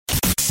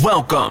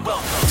Welcome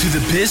to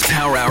the Biz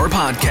Power Hour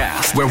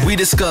podcast, where we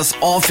discuss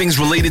all things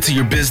related to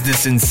your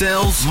business in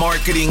sales,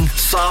 marketing,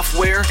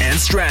 software, and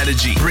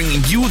strategy,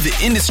 bringing you the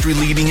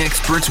industry-leading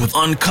experts with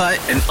uncut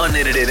and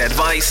unedited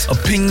advice,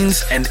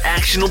 opinions, and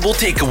actionable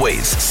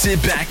takeaways.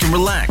 Sit back and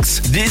relax.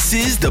 This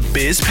is the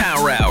Biz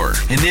Power Hour,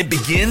 and it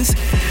begins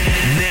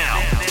now.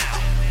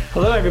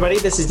 Hello, everybody.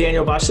 This is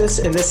Daniel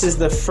Bushis, and this is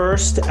the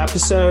first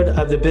episode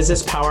of the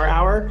Business Power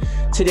Hour.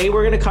 Today,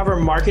 we're going to cover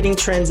marketing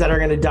trends that are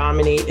going to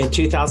dominate in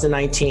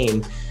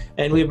 2019.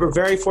 And we were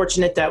very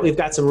fortunate that we've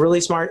got some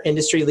really smart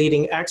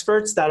industry-leading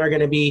experts that are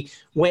going to be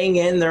weighing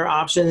in their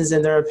options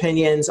and their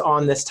opinions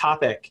on this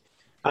topic.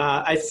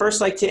 I'd first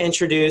like to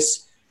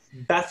introduce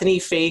Bethany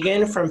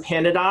Fagan from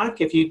PandaDoc.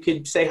 If you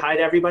could say hi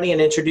to everybody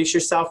and introduce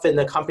yourself and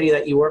the company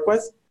that you work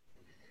with.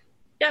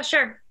 Yeah,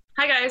 sure.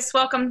 Hi guys,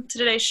 welcome to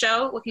today's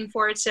show. Looking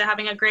forward to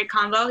having a great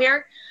convo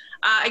here.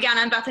 Again,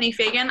 I'm Bethany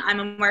Fagan. I'm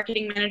a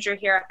marketing manager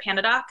here at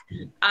PandaDoc.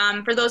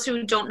 For those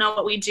who don't know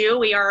what we do,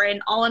 we are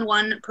an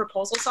all-in-one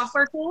proposal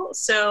software tool.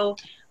 So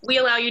we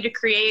allow you to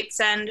create,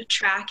 send,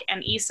 track,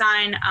 and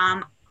e-sign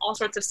all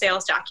sorts of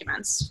sales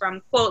documents,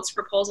 from quotes,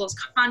 proposals,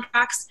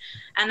 contracts.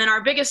 And then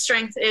our biggest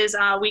strength is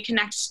we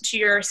connect to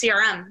your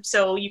CRM.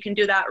 So you can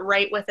do that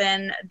right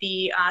within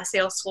the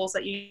sales tools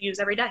that you use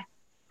every day.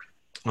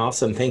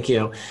 Awesome. Thank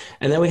you.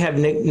 And then we have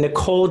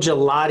Nicole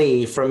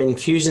Gelati from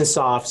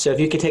Infusionsoft. So if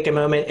you could take a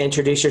moment,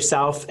 introduce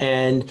yourself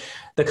and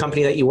the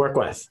company that you work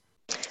with.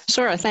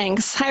 Sure,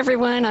 thanks. Hi,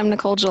 everyone. I'm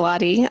Nicole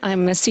Gelati.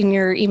 I'm a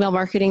senior email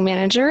marketing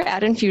manager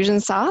at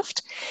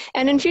Infusionsoft.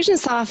 And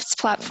Infusionsoft's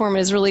platform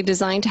is really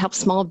designed to help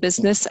small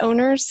business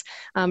owners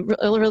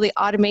really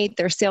automate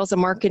their sales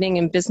and marketing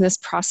and business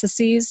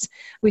processes.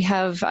 We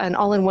have an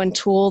all-in-one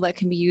tool that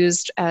can be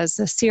used as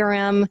a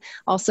CRM,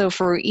 also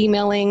for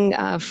emailing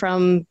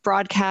from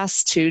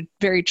broadcasts to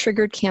very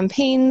triggered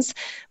campaigns.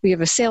 We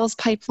have a sales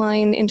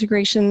pipeline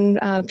integration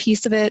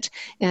piece of it,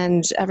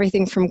 and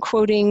everything from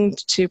quoting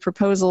to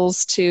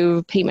proposals to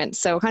payments.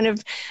 So kind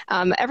of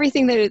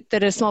everything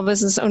that a small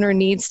business owner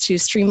needs to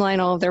streamline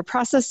all of their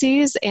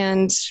processes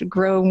and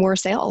grow more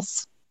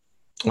sales.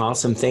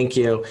 Awesome. Thank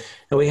you.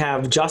 And we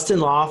have Justin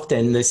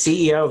Lofton, the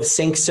CEO of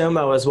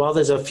SyncSumo, as well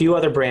as a few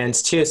other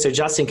brands too. So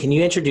Justin, can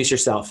you introduce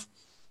yourself?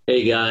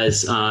 Hey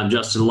guys, I'm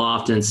Justin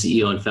Lofton,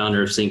 CEO and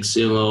founder of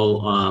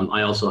SyncSumo.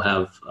 I also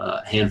have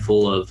a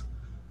handful of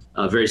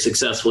very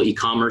successful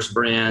e-commerce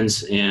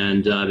brands,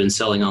 and I've been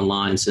selling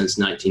online since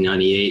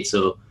 1998.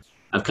 So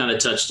I've kind of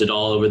touched it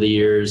all over the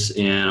years,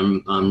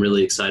 and I'm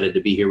really excited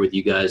to be here with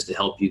you guys to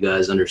help you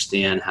guys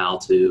understand how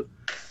to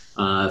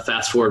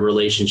fast forward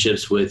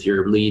relationships with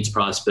your leads,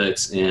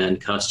 prospects,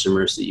 and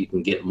customers so you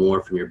can get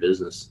more from your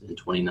business in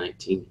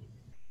 2019.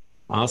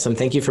 Awesome.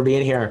 Thank you for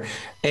being here.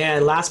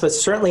 And last but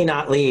certainly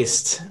not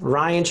least,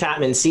 Ryan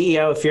Chapman,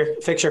 CEO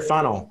of Fix Your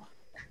Funnel.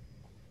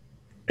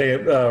 Hey,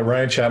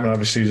 Ryan Chapman,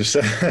 obviously just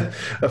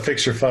a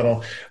Fix Your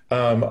Funnel.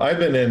 I've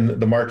been in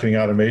the marketing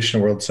automation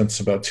world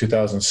since about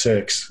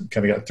 2006,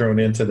 kind of got thrown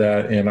into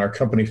that. And our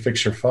company,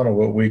 Fix Your Funnel,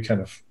 what we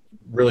kind of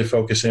really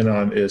focus in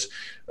on is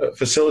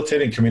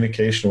facilitating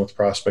communication with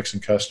prospects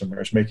and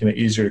customers, making it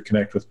easier to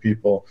connect with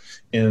people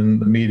in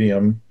the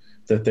medium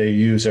that they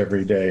use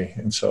every day.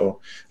 And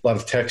so a lot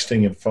of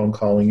texting and phone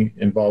calling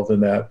involved in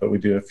that, but we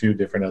do a few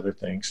different other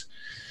things.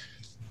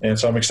 And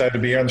so I'm excited to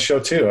be here on the show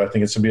too. I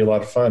think it's going to be a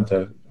lot of fun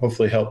to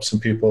hopefully help some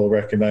people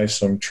recognize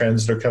some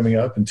trends that are coming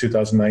up in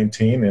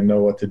 2019 and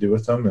know what to do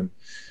with them,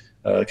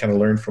 and kind of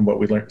learn from what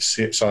we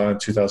saw in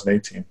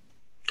 2018.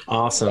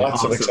 Awesome.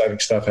 Lots of exciting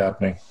stuff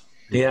happening.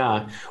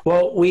 Yeah.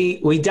 Well, we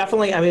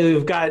definitely,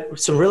 we've got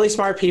some really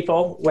smart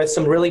people with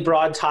some really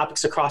broad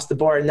topics across the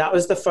board. And that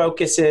was the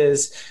focus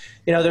is,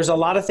 there's a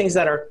lot of things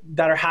that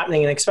are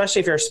happening. And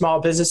especially if you're a small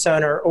business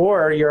owner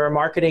or you're a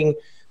marketing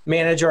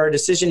manager or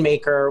decision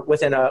maker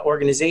within an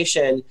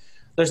organization,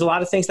 there's a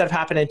lot of things that have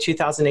happened in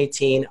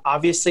 2018.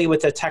 Obviously,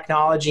 with the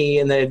technology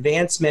and the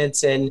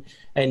advancements and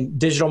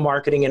digital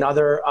marketing and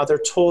other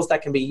tools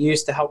that can be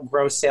used to help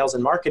grow sales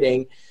and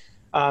marketing,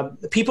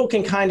 people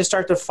can kind of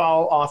start to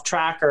fall off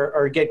track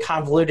or get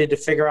convoluted to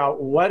figure out,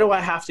 what do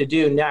I have to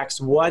do next?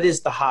 What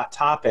is the hot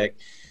topic?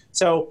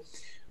 So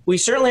we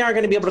certainly aren't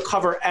going to be able to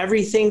cover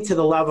everything to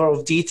the level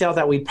of detail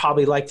that we'd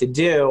probably like to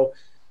do.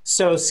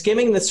 So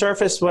skimming the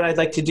surface, what I'd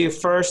like to do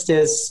first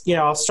is,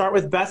 I'll start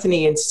with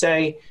Bethany and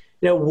say,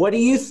 what do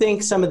you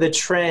think some of the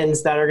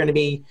trends that are going to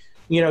be,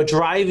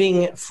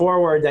 driving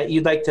forward that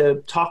you'd like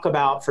to talk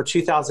about for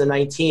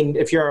 2019,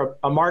 if you're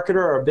a marketer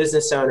or a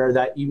business owner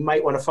that you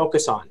might want to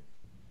focus on?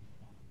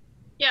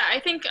 Yeah, I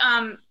think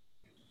a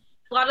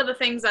lot of the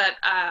things that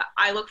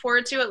I look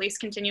forward to, at least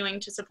continuing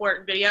to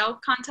support video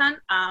content.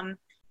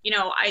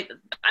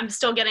 I'm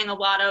still getting a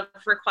lot of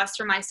requests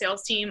from my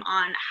sales team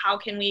on how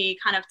can we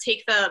kind of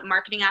take the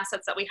marketing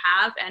assets that we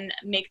have and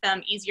make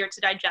them easier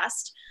to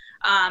digest.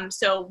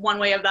 So one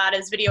way of that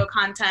is video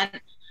content,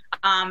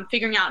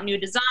 figuring out new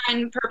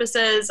design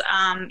purposes.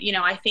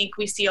 I think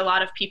we see a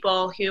lot of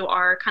people who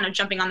are kind of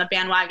jumping on the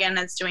bandwagon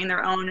as doing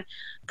their own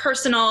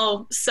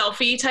personal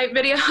selfie type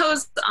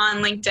videos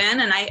on LinkedIn.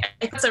 And I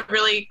think it's a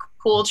really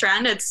cool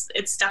trend.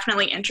 It's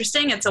definitely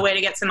interesting. It's a way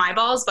to get some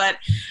eyeballs, but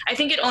I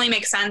think it only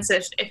makes sense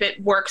if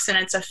it works and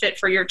it's a fit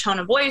for your tone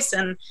of voice.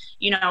 And,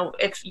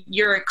 if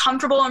you're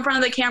comfortable in front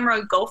of the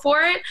camera, go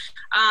for it.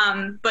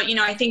 But,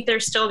 I think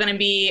there's still going to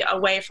be a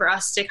way for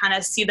us to kind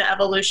of see the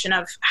evolution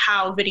of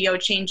how video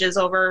changes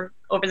over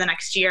the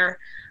next year.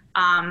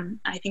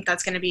 I think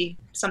that's going to be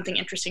something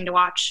interesting to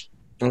watch.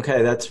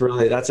 Okay, that's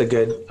a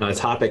good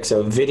topic.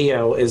 So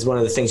video is one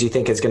of the things you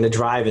think is going to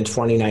drive in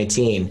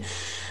 2019.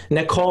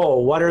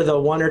 Nicole, what are the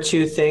one or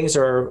two things,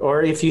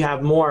 or if you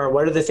have more,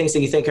 what are the things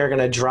that you think are going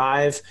to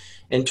drive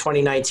in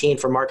 2019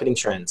 for marketing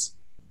trends?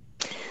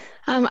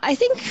 I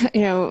think,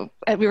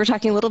 we were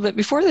talking a little bit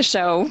before the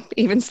show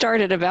even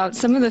started about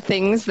some of the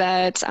things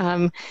that,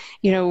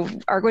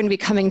 are going to be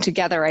coming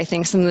together. I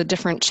think some of the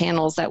different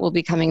channels that will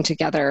be coming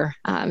together.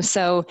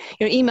 So,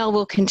 email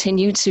will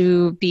continue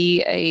to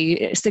be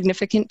a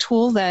significant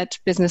tool that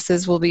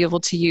businesses will be able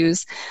to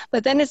use.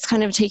 But then it's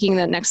kind of taking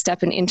that next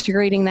step and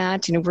integrating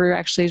that. We're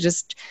actually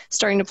just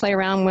starting to play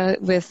around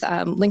with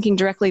linking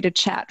directly to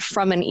chat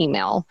from an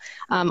email.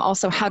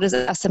 Also, how does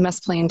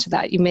SMS play into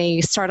that? You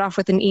may start off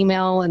with an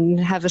email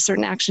and have a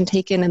certain action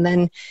taken, and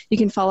then you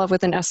can follow up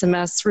with an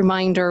SMS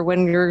reminder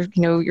when your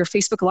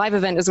Facebook Live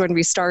event is going to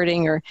be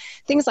starting, or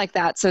things like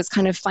that. So it's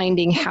kind of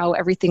finding how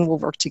everything will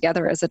work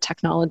together as a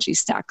technology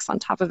stacks on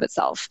top of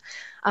itself.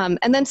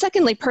 And then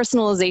secondly,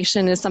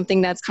 personalization is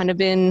something that's kind of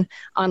been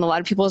on a lot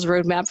of people's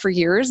roadmap for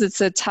years. It's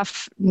a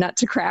tough nut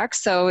to crack,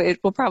 so it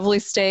will probably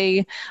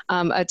stay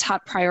a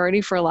top priority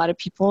for a lot of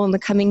people in the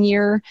coming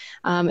year,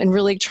 and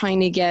really trying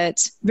to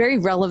get very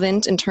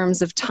relevant in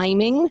terms of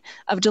timing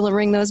of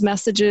delivering those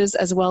messages,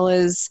 as well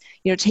as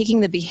taking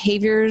the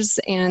behaviors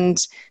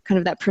and kind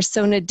of that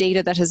persona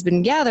data that has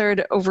been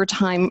gathered over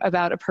time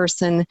about a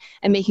person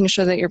and making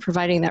sure that you're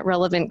providing that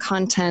relevant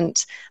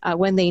content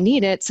when they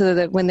need it, so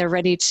that when they're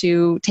ready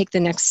to take the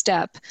next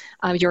step,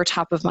 you're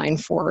top of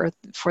mind for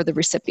the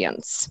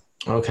recipients.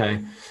 Okay.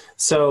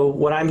 So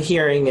what I'm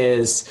hearing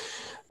is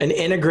an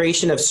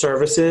integration of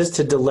services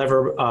to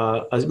deliver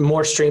a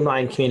more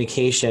streamlined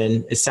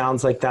communication. It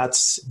sounds like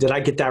did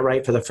I get that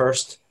right for the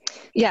first?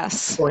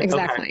 Yes, point?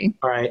 exactly. Okay.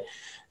 All right.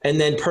 And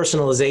then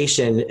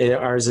personalization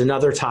is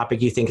another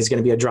topic you think is going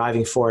to be a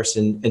driving force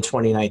in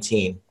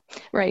 2019.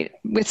 Right.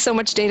 With so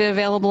much data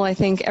available, I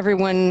think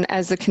everyone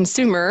as a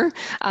consumer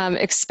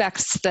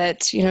expects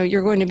that,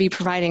 you're going to be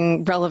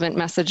providing relevant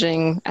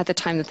messaging at the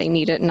time that they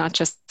need it, not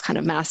just kind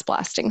of mass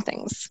blasting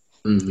things.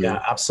 Mm-hmm.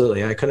 Yeah,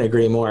 absolutely. I couldn't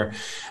agree more.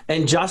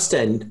 And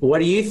Justin, what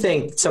do you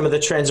think some of the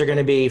trends are going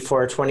to be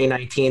for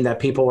 2019 that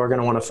people are going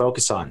to want to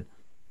focus on?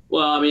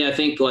 Well, I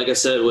think, like I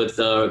said, with,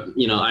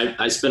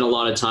 I spend a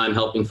lot of time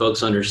helping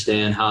folks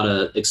understand how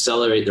to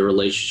accelerate the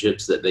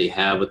relationships that they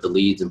have with the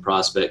leads and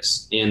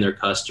prospects and their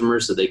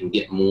customers, so they can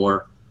get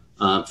more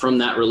from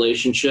that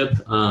relationship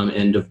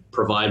and to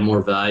provide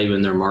more value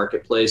in their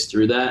marketplace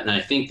through that. And I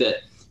think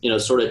that,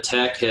 sort of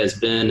tech has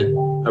been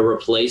a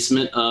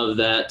replacement of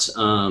that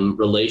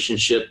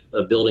relationship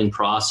building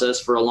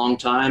process for a long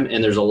time.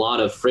 And there's a lot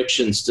of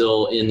friction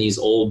still in these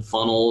old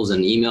funnels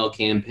and email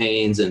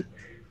campaigns, and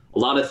a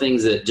lot of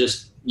things that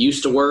just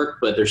used to work,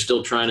 but they're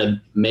still trying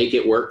to make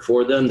it work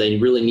for them. They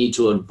really need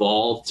to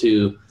evolve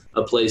to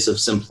a place of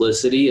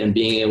simplicity and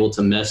being able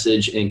to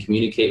message and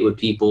communicate with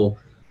people,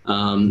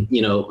 on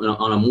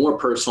a more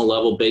personal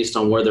level based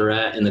on where they're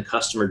at in the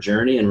customer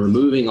journey, and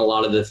removing a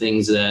lot of the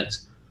things that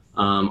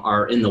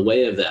are in the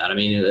way of that.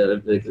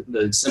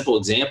 The simple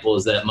example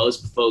is that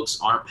most folks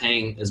aren't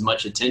paying as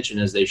much attention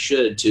as they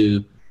should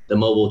to the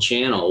mobile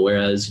channel.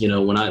 Whereas,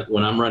 when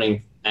I'm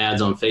running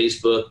ads on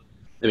Facebook,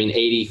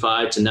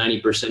 85 to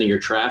 90% of your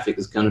traffic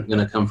is going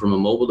to come from a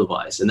mobile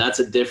device. And that's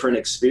a different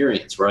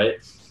experience, right?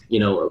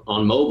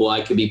 On mobile, I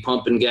could be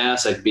pumping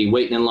gas. I could be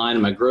waiting in line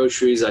in my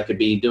groceries. I could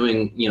be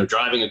doing,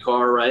 driving a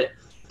car, right?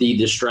 The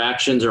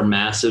distractions are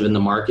massive in the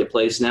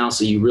marketplace now.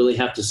 So you really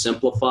have to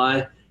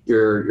simplify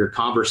your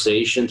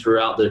conversation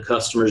throughout the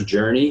customer's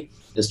journey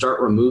and start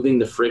removing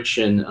the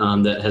friction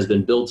that has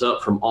been built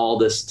up from all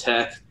this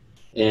tech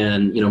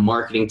and,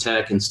 marketing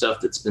tech and stuff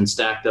that's been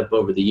stacked up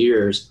over the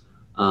years.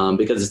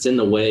 Because it's in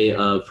the way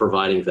of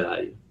providing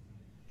value.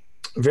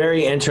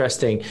 Very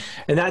interesting.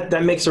 And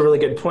that makes a really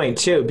good point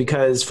too,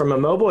 because from a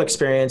mobile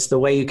experience, the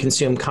way you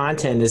consume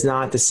content is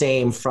not the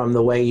same from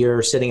the way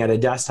you're sitting at a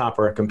desktop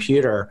or a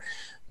computer.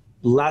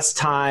 Less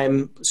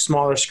time,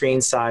 smaller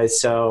screen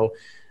size. So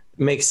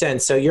makes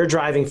sense. So your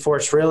driving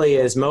force really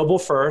is mobile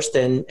first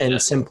and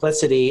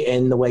simplicity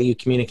in the way you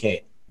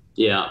communicate.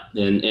 Yeah.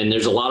 And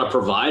there's a lot of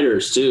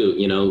providers too,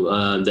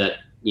 that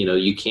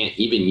you can't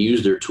even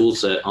use their tool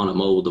set on a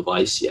mobile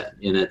device yet.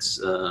 And it's,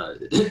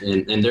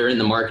 and they're in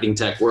the marketing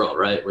tech world,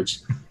 right? Which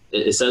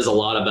it says a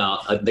lot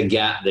about the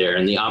gap there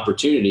and the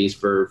opportunities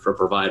for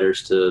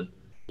providers to,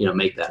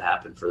 make that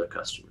happen for their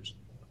customers.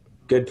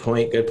 Good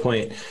point. Good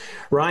point.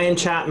 Ryan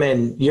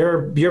Chapman,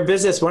 your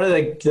business, one of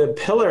the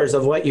pillars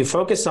of what you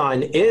focus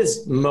on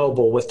is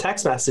mobile with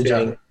text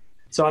messaging. Yeah.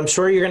 So I'm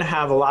sure you're going to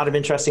have a lot of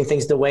interesting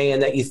things to weigh in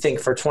that you think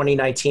for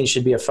 2019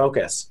 should be a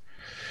focus.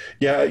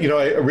 Yeah,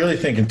 I really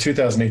think in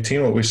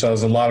 2018, what we saw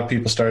is a lot of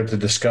people started to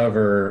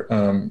discover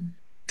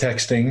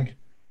texting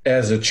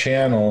as a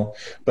channel,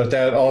 but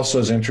that also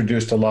has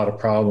introduced a lot of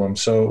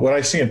problems. So what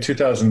I see in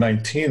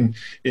 2019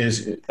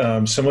 is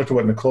similar to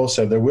what Nicole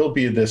said. There will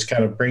be this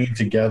kind of bringing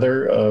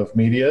together of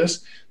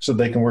medias so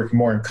they can work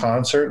more in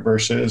concert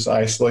versus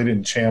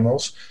isolated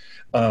channels.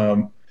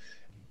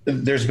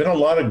 There's been a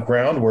lot of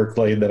groundwork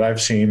laid that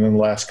I've seen in the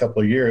last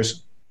couple of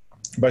years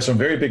by some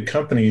very big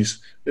companies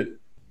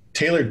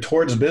tailored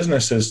towards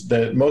businesses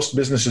that most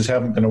businesses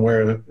haven't been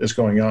aware of is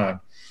going on.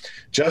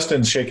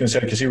 Justin's shaking his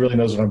head because he really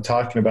knows what I'm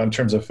talking about in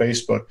terms of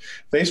Facebook.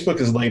 Facebook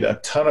has laid a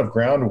ton of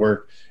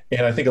groundwork,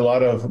 and I think a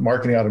lot of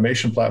marketing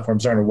automation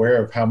platforms aren't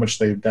aware of how much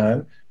they've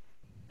done.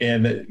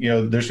 And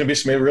there's going to be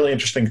some really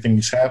interesting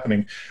things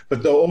happening.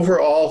 But the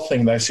overall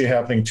thing that I see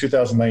happening in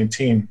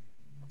 2019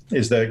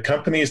 is that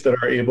companies that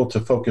are able to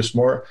focus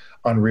more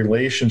on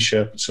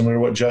relationship, similar to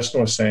what Justin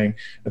was saying,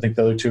 I think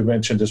the other two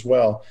mentioned as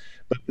well,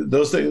 but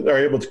those that are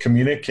able to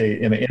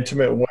communicate in an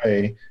intimate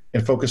way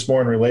and focus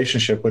more on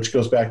relationship, which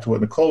goes back to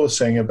what Nicole was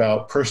saying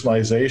about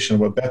personalization,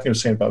 what Bethany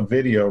was saying about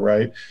video,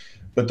 right?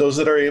 But those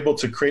that are able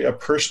to create a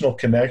personal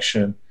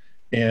connection,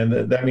 and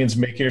that means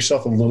making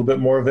yourself a little bit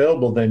more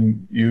available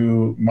than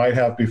you might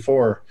have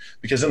before.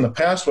 Because in the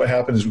past, what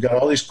happened is we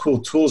got all these cool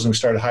tools and we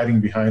started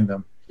hiding behind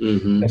them.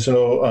 Mm-hmm. And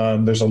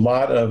so there's a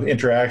lot of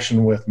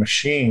interaction with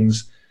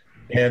machines,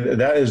 and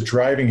that is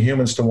driving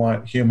humans to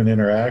want human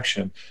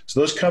interaction. So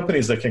those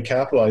companies that can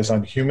capitalize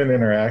on human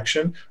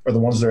interaction are the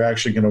ones that are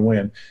actually going to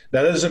win.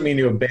 That doesn't mean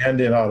you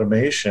abandon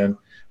automation,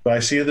 but I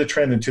see the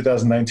trend in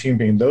 2019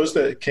 being those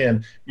that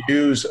can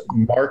use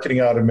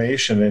marketing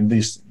automation and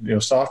these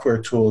software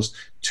tools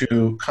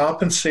to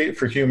compensate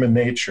for human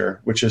nature,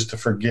 which is to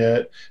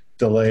forget,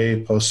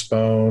 delay,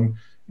 postpone,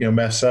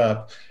 mess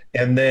up,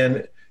 and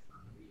then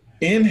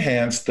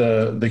enhance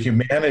the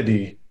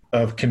humanity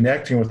of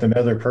connecting with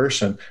another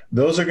person.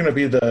 Those are going to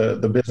be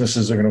the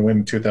businesses that are going to win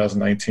in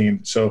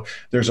 2019. So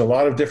there's a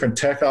lot of different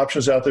tech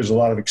options out there. There's a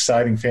lot of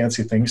exciting,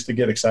 fancy things to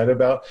get excited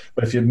about.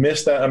 But if you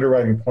miss that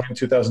underwriting point in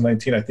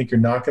 2019, I think you're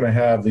not going to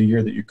have the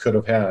year that you could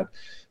have had.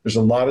 There's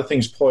a lot of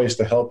things poised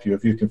to help you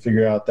if you can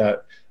figure out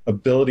that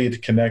ability to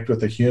connect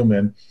with a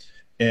human.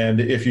 And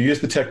if you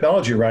use the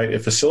technology right, it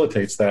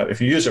facilitates that.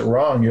 If you use it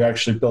wrong, you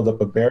actually build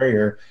up a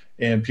barrier,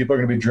 and people are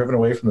going to be driven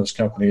away from those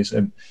companies.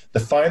 And the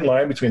fine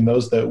line between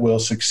those that will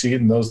succeed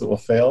and those that will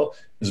fail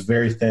is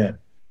very thin.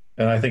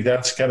 And I think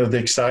that's kind of the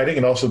exciting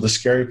and also the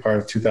scary part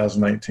of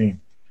 2019.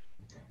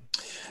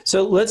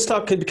 So let's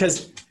talk,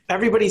 because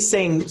everybody's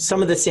saying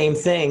some of the same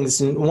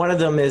things. And one of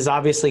them is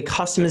obviously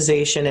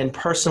customization and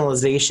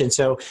personalization.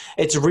 So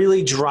it's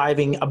really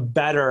driving a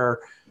better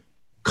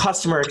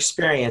customer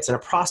experience and a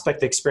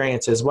prospect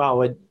experience as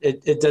well.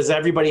 Does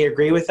everybody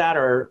agree with that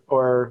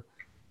or?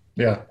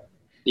 Yeah.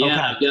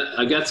 Yeah, okay.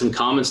 I've got some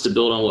comments to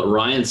build on what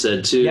Ryan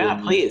said too. Yeah,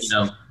 please.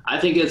 I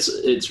think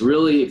it's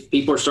really,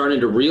 people are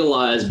starting to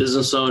realize,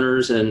 business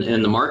owners and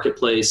the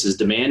marketplace is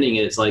demanding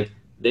it. It's like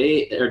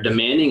they are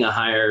demanding a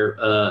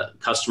higher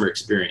customer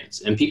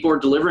experience, and people are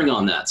delivering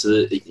on that. So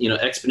that,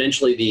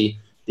 exponentially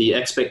the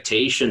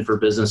expectation for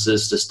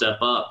businesses to step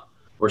up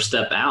or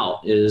step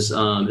out is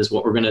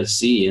what we're going to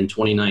see in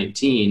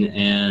 2019.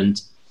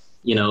 And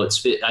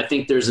I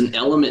think there's an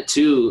element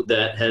too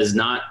that has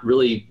not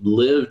really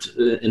lived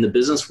in the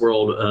business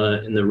world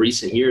in the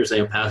recent years,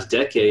 the past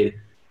decade,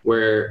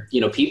 where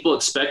people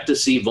expect to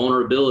see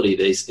vulnerability.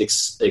 They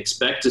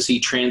expect to see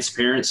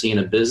transparency in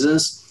a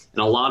business,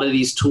 and a lot of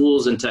these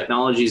tools and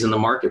technologies in the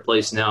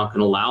marketplace now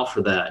can allow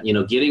for that.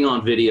 Getting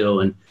on video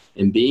and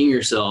being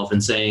yourself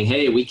and saying,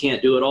 "Hey, we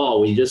can't do it all.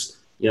 We just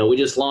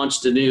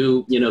launched a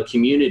new,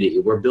 community.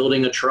 We're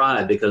building a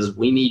tribe because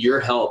we need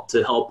your help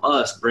to help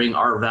us bring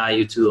our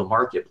value to the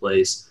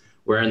marketplace."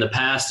 Where in the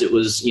past it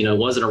was,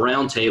 wasn't a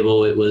round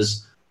table. It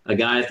was a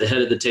guy at the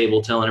head of the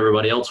table telling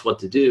everybody else what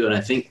to do. And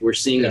I think we're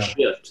seeing a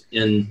shift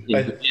in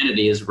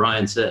humanity, as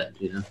Ryan said,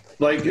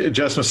 Like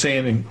Justin was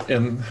saying,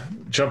 and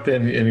jump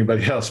in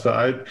anybody else,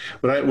 but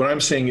what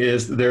I'm saying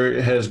is there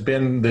has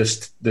been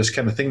this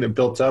kind of thing that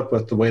built up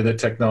with the way that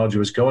technology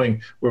was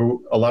going, where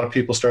a lot of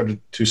people started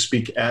to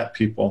speak at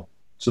people.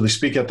 So they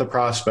speak at the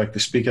prospect, they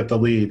speak at the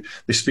lead,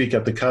 they speak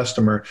at the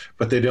customer,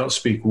 but they don't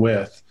speak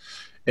with.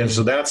 And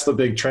so that's the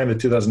big trend of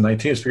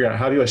 2019 is figure out,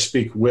 how do I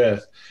speak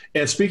with?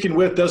 And speaking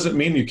with doesn't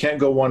mean you can't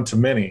go one to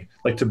many.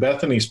 Like to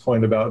Bethany's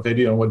point about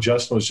video and what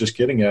Justin was just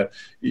getting at,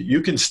 you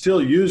can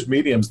still use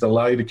mediums that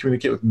allow you to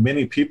communicate with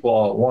many people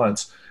all at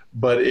once,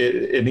 but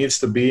it needs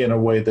to be in a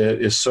way that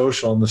is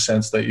social, in the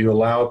sense that you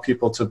allow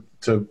people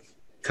to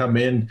come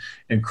in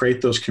and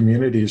create those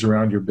communities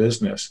around your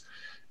business.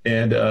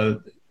 And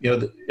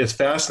it's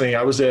fascinating.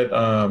 I was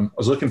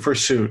looking for a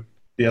suit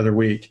the other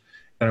week,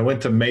 and I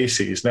went to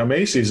Macy's. Now,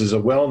 Macy's is a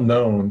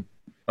well-known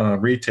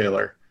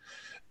retailer.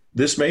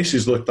 This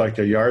Macy's looked like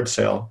a yard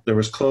sale. There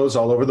was clothes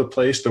all over the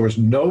place. There was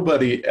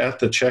nobody at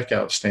the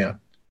checkout stand.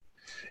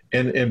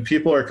 And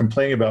people are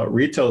complaining about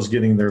retailers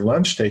getting their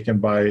lunch taken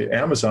by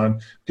Amazon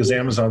because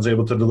Amazon's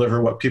able to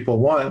deliver what people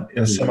want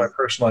in a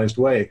semi-personalized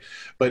way.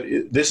 But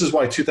this is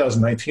why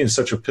 2019 is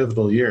such a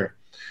pivotal year.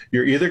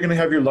 You're either going to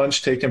have your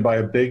lunch taken by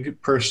a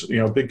big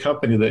person, big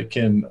company that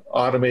can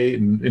automate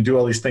and do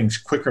all these things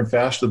quicker and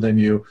faster than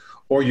you,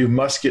 or you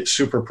must get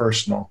super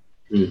personal.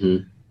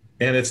 Mm-hmm.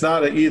 And it's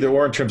not an either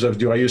or in terms of,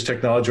 do I use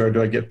technology or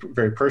do I get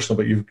very personal?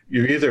 But you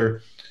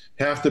either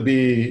have to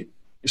be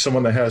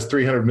someone that has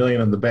 300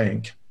 million in the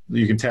bank that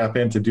you can tap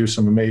in to do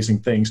some amazing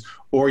things,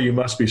 or you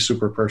must be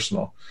super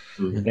personal.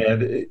 Mm-hmm.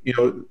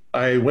 And,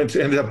 I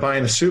ended up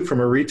buying a suit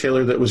from a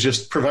retailer that was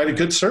just provided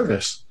good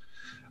service.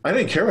 I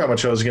didn't care how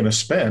much I was going to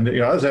spend.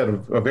 I was at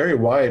a very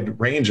wide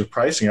range of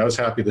pricing. I was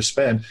happy to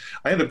spend.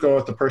 I ended up going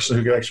with the person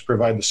who could actually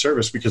provide the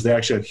service because they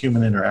actually had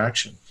human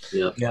interaction.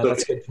 Yeah, so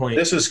that's a good point.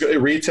 This is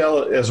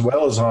retail as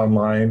well as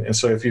online. And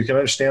so if you can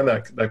understand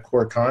that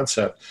core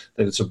concept,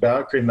 that it's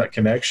about creating that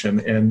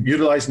connection and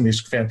utilizing these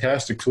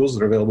fantastic tools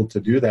that are available to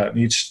do that in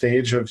each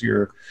stage of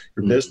your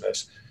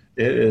business,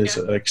 it is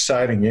an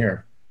exciting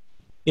year.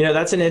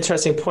 That's an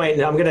interesting point.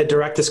 And I'm going to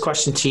direct this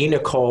question to you,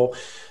 Nicole.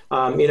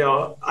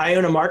 I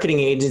own a marketing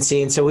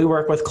agency, and so we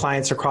work with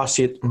clients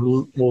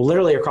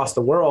literally across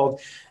the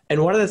world.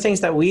 And one of the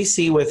things that we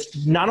see with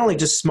not only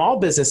just small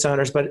business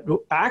owners, but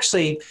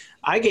actually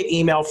I get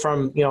email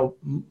from,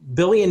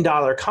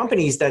 billion-dollar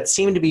companies that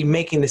seem to be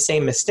making the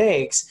same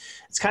mistakes.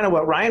 It's kind of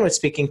what Ryan was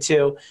speaking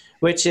to,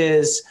 which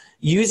is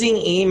using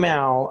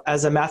email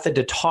as a method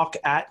to talk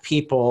at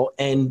people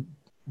and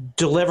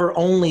deliver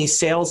only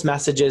sales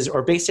messages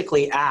or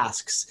basically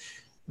asks,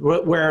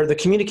 where the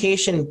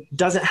communication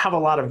doesn't have a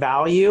lot of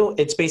value.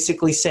 It's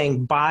basically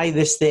saying, buy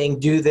this thing,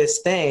 do this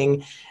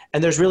thing,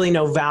 and there's really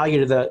no value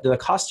to the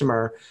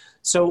customer.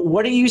 So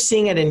what are you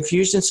seeing at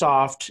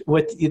Infusionsoft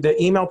with the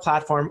email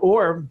platform,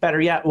 or better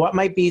yet, what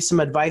might be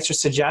some advice or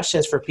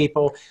suggestions for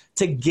people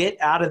to get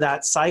out of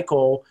that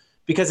cycle?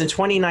 Because in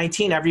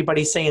 2019,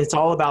 everybody's saying it's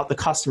all about the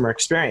customer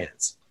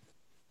experience.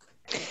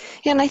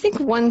 Yeah, and I think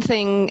one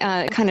thing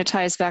kind of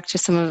ties back to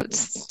some of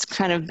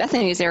kind of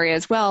Bethany's area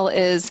as well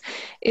is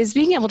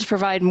being able to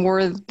provide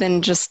more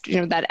than just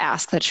that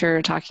ask that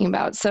you're talking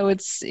about. So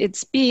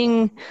it's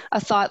being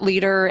a thought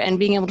leader and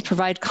being able to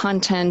provide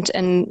content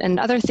and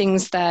other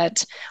things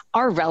that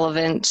are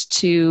relevant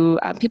to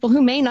people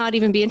who may not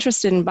even be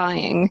interested in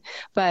buying,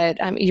 but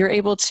you're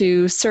able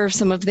to serve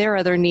some of their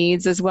other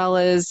needs as well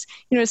as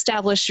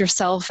establish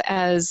yourself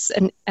as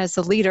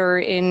a leader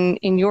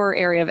in your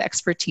area of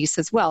expertise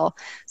as well.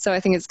 So I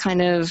think it's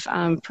kind of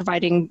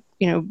providing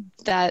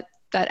that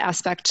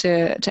aspect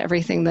to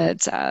everything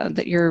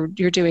that you're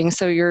doing.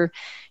 So you're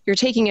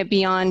taking it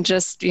beyond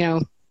just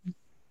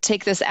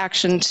take this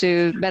action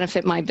to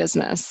benefit my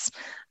business,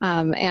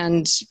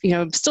 and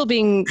still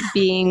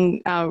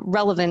being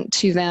relevant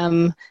to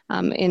them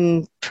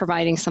in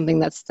providing something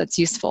that's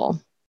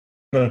useful.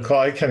 Nicole,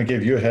 I kind of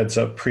gave you a heads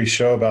up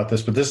pre-show about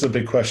this, but this is a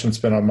big question that's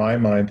been on my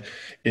mind.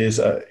 Is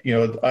I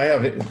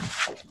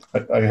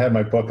had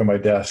my book on my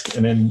desk,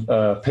 and in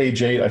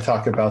page 8, I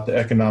talk about the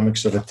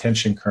economics of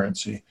attention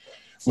currency,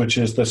 which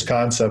is this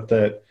concept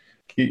that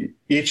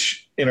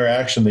each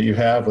interaction that you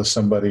have with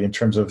somebody in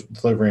terms of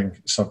delivering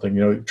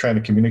something, trying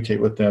to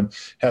communicate with them,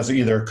 has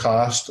either a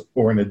cost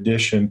or an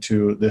addition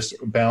to this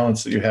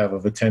balance that you have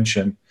of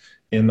attention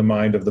in the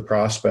mind of the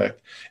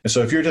prospect. And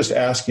so if you're just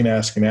asking,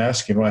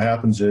 what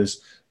happens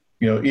is,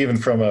 even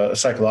from a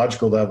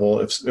psychological level,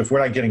 if we're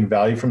not getting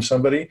value from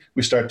somebody,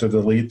 we start to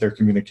delete their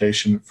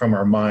communication from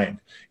our mind.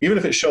 Even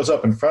if it shows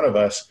up in front of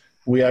us,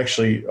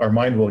 our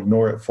mind will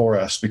ignore it for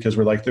us because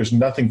we're like, there's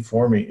nothing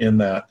for me in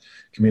that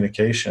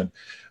communication.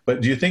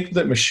 But do you think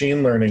that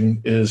machine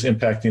learning is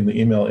impacting the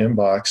email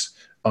inbox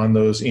on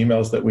those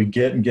emails that we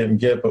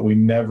get, but we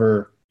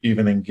never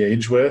even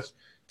engage with,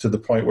 to the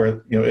point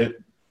where,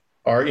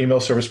 our email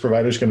service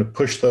provider is going to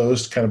push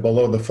those kind of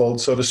below the fold,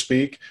 so to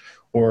speak,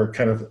 or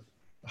kind of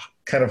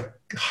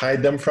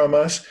hide them from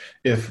us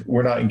if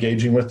we're not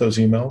engaging with those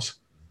emails?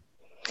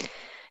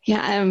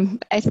 Yeah,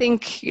 I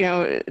think,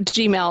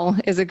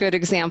 Gmail is a good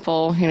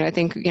example. I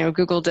think,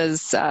 Google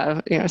does,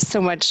 so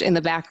much in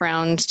the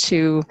background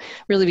to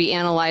really be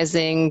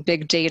analyzing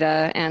big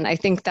data. And I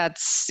think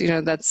that's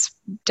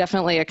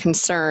definitely a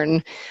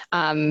concern,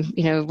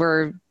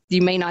 where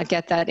you may not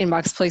get that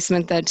inbox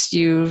placement that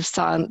you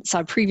saw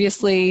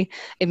previously.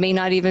 It may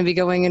not even be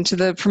going into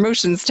the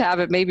promotions tab.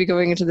 It may be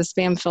going into the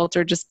spam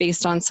filter, just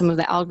based on some of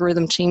the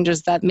algorithm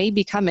changes that may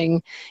be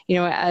coming,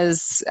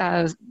 as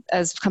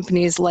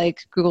companies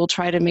like Google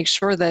try to make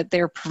sure that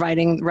they're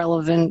providing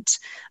relevant,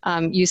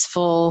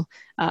 useful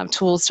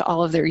tools to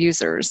all of their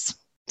users.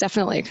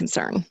 Definitely a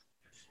concern.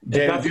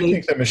 Dan, do you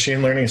think that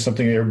machine learning is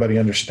something everybody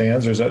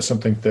understands, or is that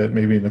something that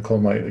maybe Nicole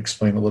might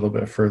explain a little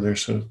bit further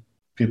so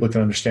people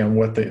can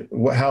understand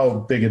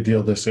how big a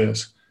deal this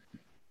is?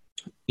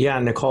 Yeah,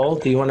 Nicole,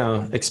 do you want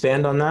to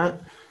expand on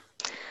that?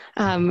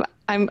 I'm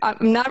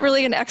not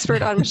really an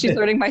expert on machine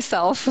learning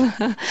myself,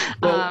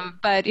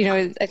 but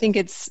I think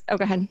it's. Oh,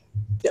 go ahead.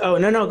 Oh,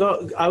 no,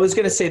 go. I was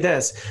going to say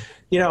this.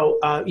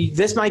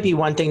 This might be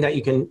one thing that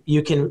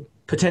you can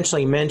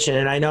potentially mention,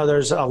 and I know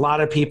there's a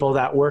lot of people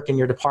that work in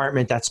your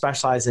department that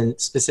specialize in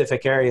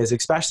specific areas,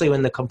 especially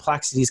when the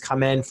complexities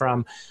come in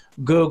from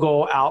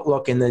Google,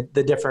 Outlook, and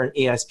the different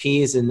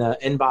ESPs and the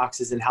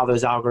inboxes and how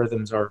those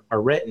algorithms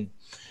are written.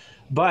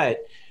 But,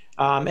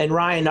 and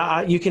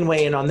Ryan, you can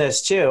weigh in on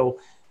this too.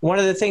 One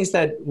of the things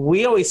that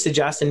we always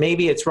suggest, and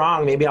maybe it's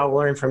wrong, maybe I'll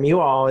learn from you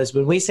all, is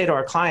when we say to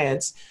our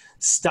clients,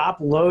 stop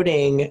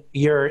loading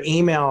your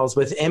emails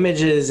with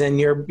images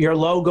and your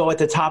logo at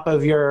the top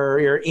of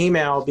your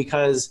email,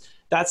 because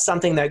that's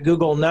something that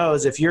Google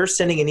knows. If you're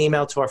sending an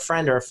email to a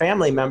friend or a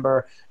family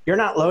member, you're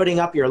not loading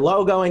up your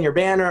logo and your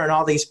banner and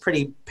all these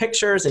pretty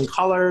pictures and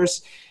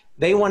colors.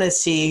 They want to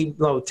see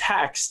low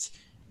text.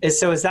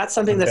 So is that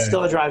something that's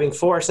still a driving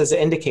force as an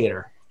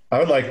indicator? I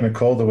would like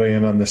Nicole to weigh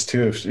in on this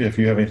too, if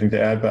you have anything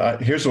to add.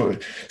 But here's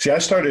what, I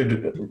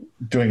started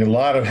doing a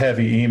lot of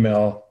heavy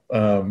email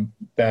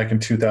back in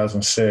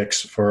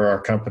 2006 for our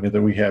company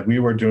that we had. We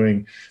were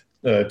doing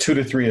 2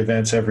 to 3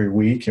 events every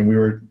week, and we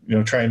were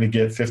trying to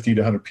get 50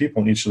 to 100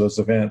 people in each of those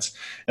events.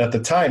 At the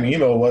time,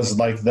 email was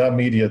like the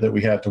media that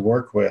we had to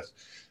work with.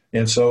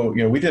 And so,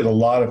 we did a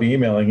lot of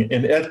emailing.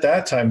 And at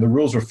that time, the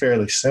rules were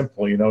fairly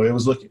simple. It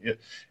was looking at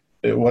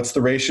what's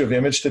the ratio of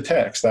image to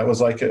text. That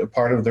was like a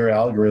part of their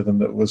algorithm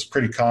that was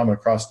pretty common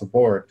across the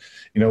board.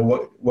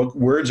 What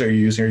words are you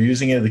using? Are you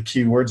using any of the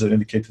keywords that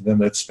indicate to them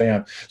that it's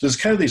spam? So there's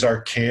kind of these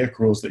archaic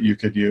rules that you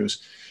could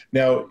use.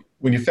 Now,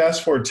 when you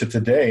fast forward to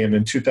today and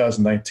in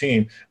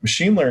 2019,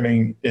 machine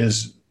learning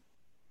is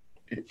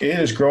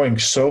growing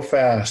so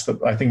fast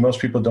that I think most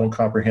people don't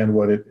comprehend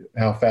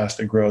how fast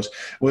it grows.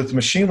 With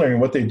machine learning,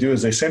 what they do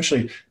is they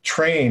essentially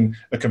train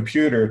a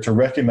computer to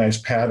recognize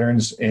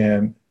patterns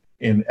and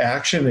in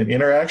action and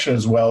interaction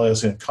as well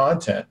as in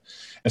content.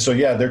 And so,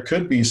 there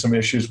could be some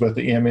issues with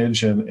the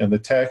image and the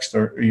text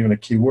or even a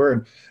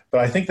keyword, but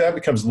I think that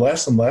becomes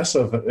less and less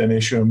of an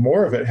issue, and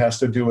more of it has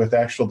to do with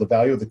the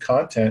value of the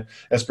content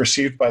as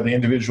perceived by the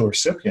individual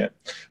recipient.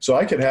 So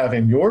I could have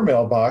in your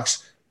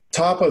mailbox,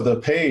 top of the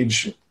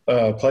page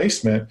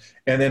placement,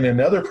 and then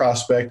another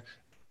prospect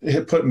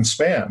put in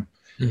spam.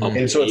 Mm-hmm.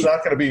 And so it's not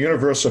going to be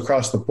universal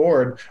across the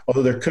board,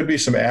 although there could be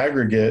some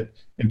aggregate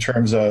in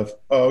terms of,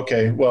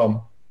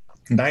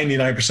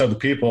 99% of the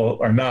people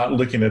are not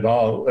looking at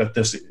all at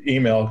this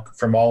email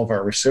from all of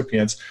our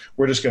recipients.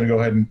 We're just going to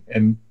go ahead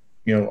and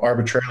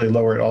arbitrarily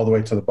lower it all the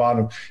way to the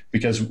bottom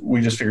because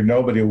we just figured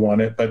nobody will want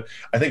it. But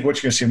I think what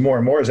you're going to see more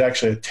and more is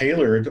actually a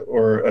tailored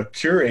or a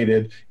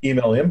curated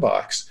email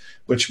inbox,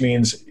 which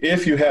means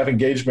if you have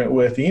engagement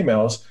with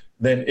emails,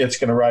 then it's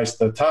going to rise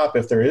to the top.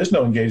 If there is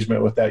no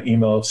engagement with that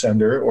email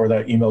sender or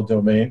that email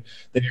domain,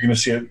 then you're going to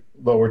see it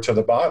lower to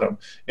the bottom.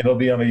 It'll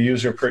be on a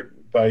user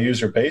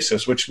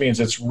basis, which means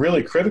it's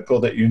really critical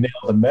that you nail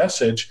the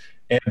message,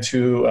 and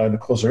to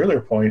Nicole's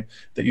earlier point,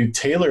 that you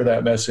tailor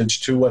that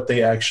message to what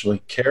they actually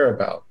care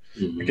about.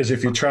 Mm-hmm. Because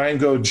if you try and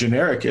go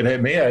generic,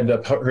 it may end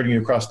up hurting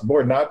you across the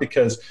board, not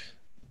because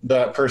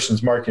that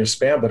person's marking as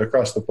spam, but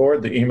across the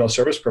board, the email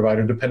service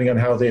provider, depending on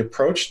how they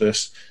approach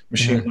this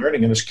machine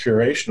learning and this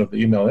curation of the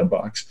email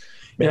inbox.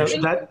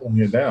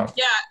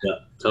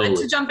 Totally.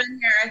 To jump in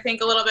here, I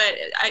think a little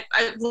bit,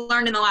 I've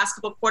learned in the last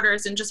couple of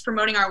quarters and just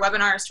promoting our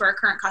webinars to our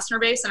current customer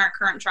base and our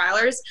current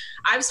trialers,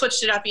 I've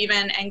switched it up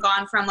even and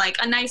gone from like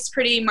a nice,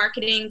 pretty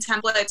marketing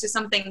template to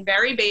something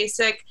very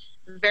basic,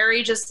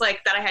 very just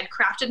like that I had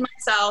crafted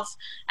myself.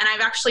 And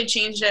I've actually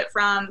changed it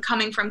from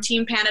coming from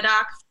Team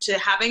PandaDoc to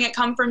having it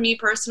come from me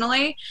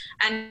personally,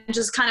 and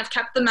just kind of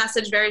kept the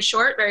message very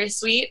short, very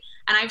sweet.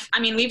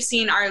 And we've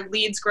seen our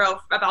leads grow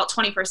about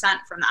 20%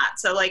 from that.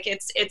 So like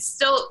it's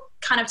still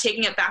kind of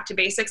taking it back to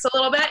basics a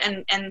little bit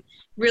and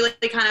really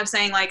kind of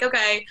saying like,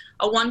 okay,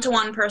 a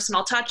one-to-one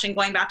personal touch, and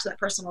going back to that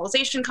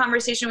personalization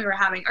conversation we were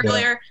having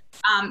earlier.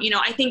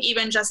 I think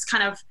even just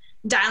kind of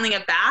dialing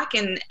it back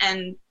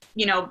and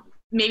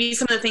maybe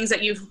some of the things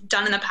that you've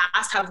done in the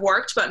past have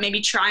worked, but maybe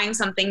trying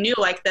something new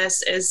like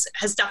this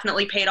has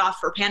definitely paid off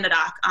for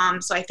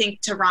PandaDoc. So I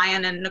think to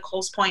Ryan and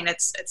Nicole's point,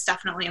 it's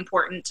definitely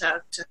important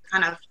to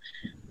kind of,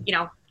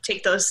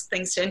 take those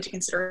things into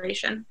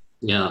consideration.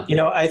 Yeah.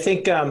 I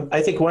think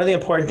one of the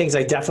important things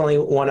I definitely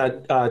want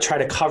to try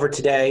to cover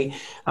today,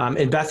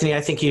 and Bethany,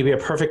 I think you'd be a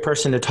perfect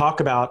person to talk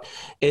about,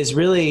 is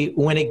really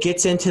when it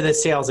gets into the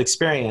sales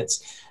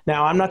experience.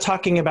 Now, I'm not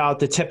talking about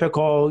the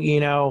typical,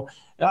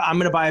 I'm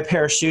going to buy a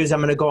pair of shoes, I'm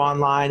going to go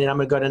online and I'm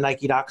going to go to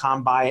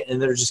Nike.com, buy it, and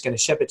they're just going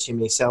to ship it to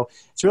me. So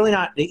it's really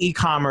not the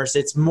e-commerce.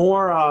 It's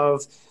more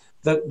of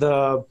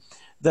the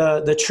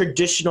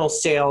traditional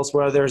sales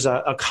where there's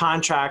a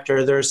contract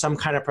or there's some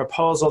kind of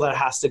proposal that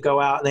has to go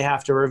out and they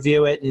have to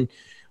review it. And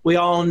we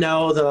all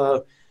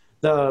know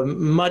the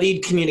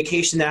muddied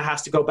communication that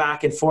has to go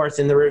back and forth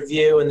in the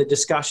review and the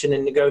discussion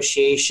and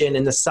negotiation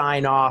and the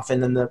sign off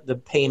and then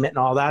the payment and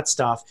all that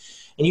stuff.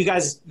 And you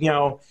guys,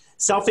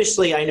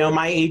 selfishly, I know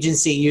my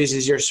agency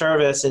uses your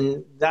service,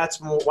 and that's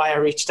why I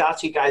reached out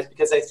to you guys,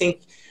 because I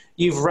think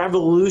you've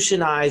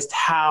revolutionized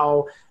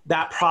how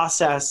that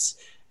process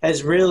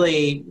has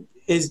really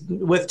is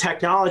with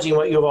technology, and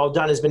what you've all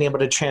done has been able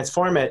to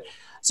transform it.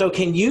 So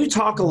can you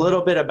talk a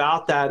little bit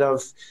about that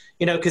of,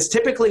 because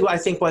typically I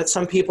think what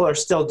some people are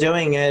still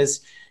doing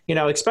is,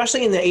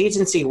 especially in the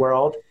agency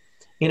world,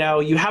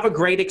 you have a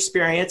great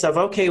experience of,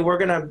 okay, we're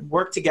going to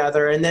work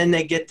together. And then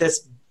they get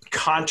this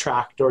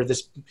contract or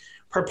this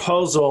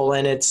proposal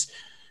and it's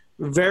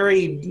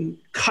very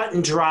cut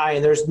and dry.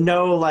 And there's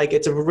no,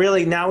 it's a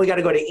really, now we got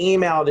to go to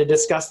email to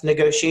discuss the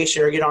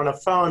negotiation or get on a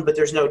phone, but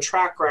there's no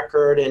track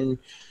record. And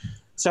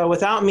so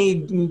without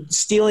me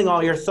stealing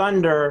all your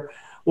thunder,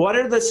 what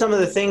are some of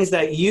the things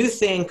that you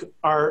think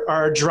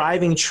are a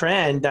driving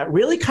trend that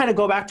really kind of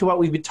go back to what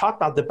we've been talking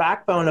about, the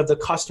backbone of the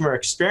customer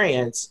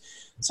experience?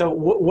 So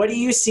what do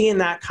you see in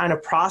that kind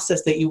of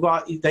process that you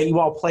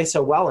all play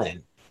so well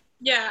in?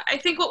 Yeah, I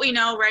think what we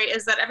know, right,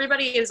 is that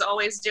everybody is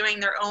always doing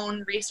their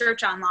own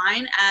research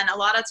online. And a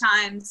lot of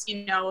times,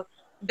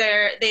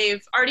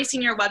 they've already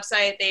seen your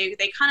website.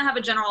 They kind of have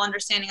a general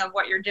understanding of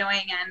what you're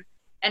doing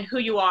and who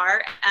you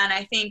are. And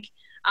I think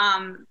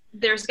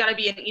there's got to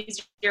be an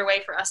easier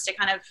way for us to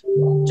kind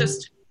of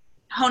just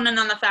hone in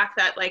on the fact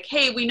that,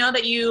 hey, we know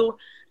that you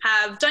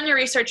have done your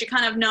research. You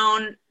kind of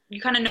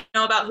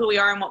know about who we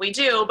are and what we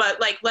do, but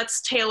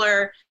let's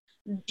tailor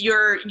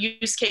your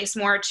use case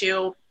more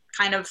to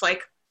kind of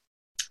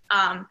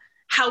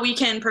how we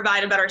can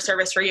provide a better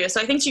service for you. So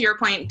I think to your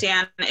point,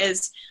 Dan,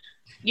 is,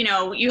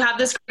 you have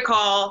this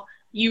call,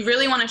 you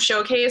really want to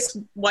showcase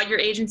what your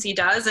agency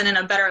does and in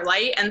a better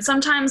light. And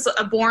sometimes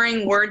a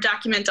boring Word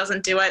document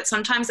doesn't do it.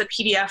 Sometimes a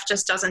PDF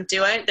just doesn't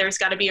do it. There's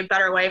got to be a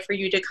better way for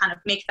you to kind of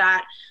make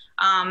that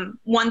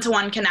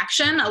one-to-one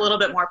connection a little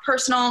bit more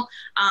personal,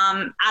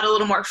 add a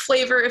little more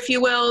flavor, if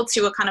you will,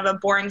 to a kind of a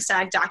boring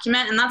stag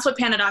document. And that's what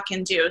PandaDoc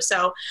can do.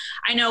 So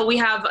I know we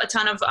have a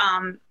ton of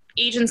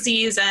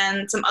agencies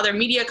and some other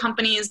media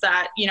companies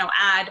that,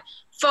 add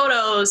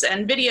photos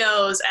and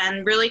videos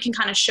and really can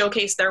kind of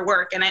showcase their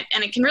work. And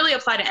it can really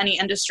apply to any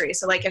industry.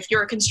 So if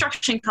you're a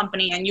construction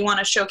company and you want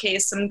to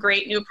showcase some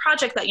great new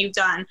project that you've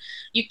done,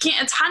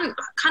 it's kind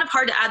of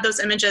hard to add those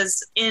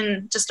images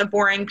in just a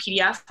boring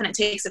PDF, and it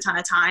takes a ton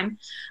of time.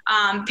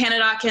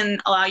 PandaDoc can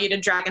allow you to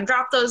drag and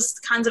drop those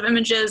kinds of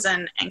images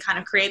and kind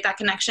of create that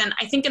connection.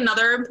 I think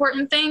another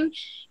important thing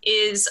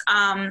is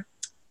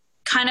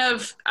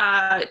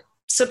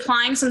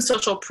supplying some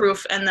social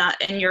proof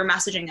in your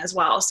messaging as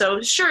well. So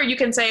sure, you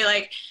can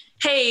say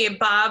hey,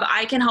 Bob,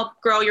 I can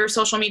help grow your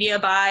social media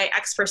by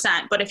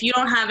X%. But if you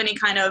don't have any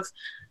kind of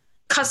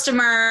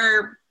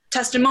customer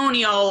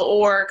testimonial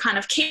or kind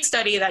of case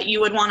study that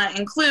you would want to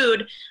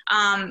include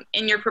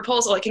in your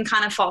proposal, it can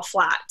kind of fall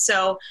flat.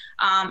 So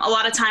a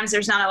lot of times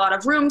there's not a lot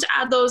of room to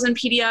add those in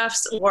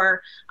PDFs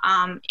or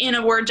in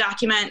a Word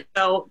document.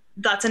 So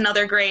that's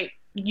another great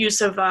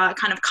use of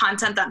kind of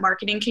content that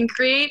marketing can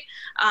create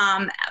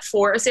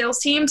for a sales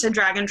team to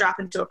drag and drop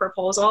into a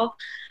proposal.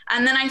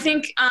 And then I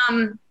think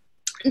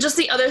just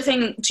the other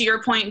thing to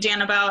your point,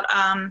 Dan, about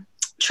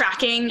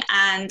tracking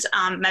and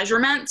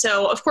measurement.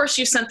 So of course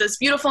you sent this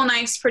beautiful,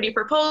 nice, pretty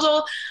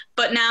proposal,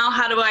 but now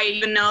how do I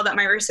even know that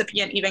my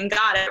recipient even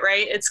got it,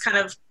 right? It's kind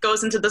of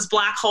goes into this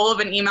black hole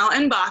of an email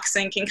inbox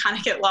and can kind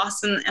of get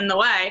lost in the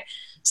way.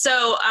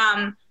 So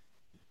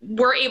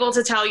we're able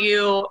to tell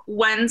you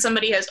when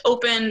somebody has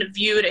opened,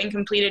 viewed, and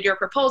completed your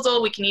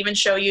proposal. We can even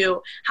show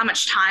you how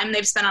much time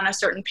they've spent on a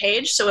certain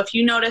page. So if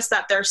you notice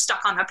that they're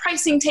stuck on the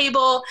pricing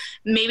table,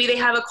 maybe they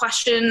have a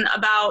question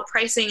about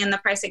pricing and the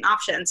pricing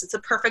options, it's a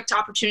perfect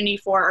opportunity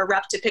for a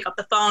rep to pick up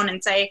the phone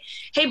and say,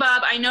 hey,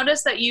 Bob, I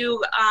noticed that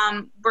you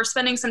were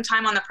spending some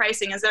time on the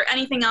pricing. Is there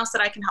anything else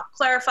that I can help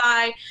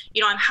clarify?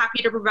 I'm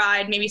happy to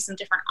provide maybe some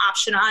different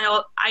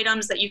optional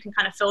items that you can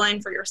kind of fill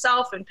in for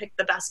yourself and pick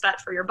the best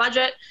bet for your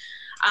budget.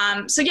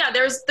 So yeah,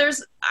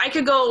 there's, I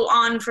could go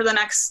on for the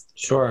next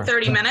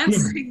 30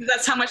 minutes.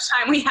 That's how much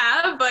time we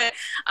have, but,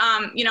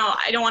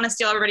 I don't want to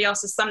steal everybody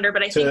else's thunder,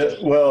 but I think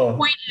the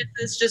point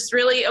is just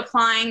really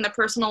applying the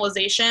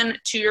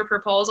personalization to your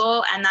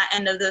proposal and that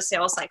end of the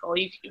sales cycle.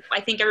 I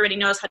think everybody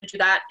knows how to do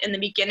that in the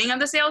beginning of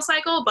the sales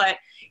cycle, but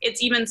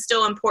it's even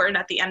still important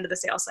at the end of the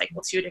sales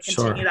cycle too, to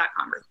continue that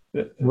conversation.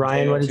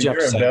 Ryan, what did you have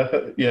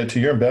to say? To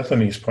your and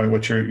Bethany's point,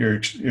 what you're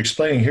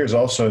explaining here is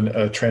also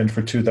a trend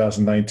for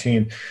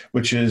 2019,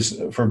 which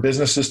is for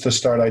businesses to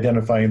start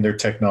identifying their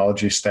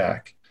technology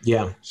stack.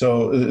 Yeah.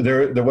 So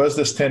there was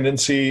this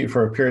tendency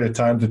for a period of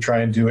time to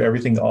try and do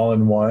everything all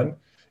in one.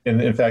 And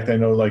in fact, I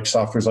know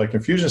softwares like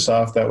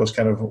Infusionsoft, that was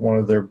kind of one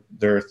of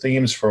their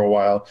themes for a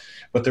while.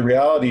 But the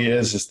reality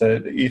is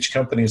that each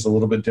company is a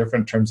little bit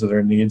different in terms of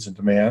their needs and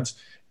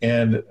demands.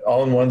 And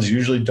all-in-ones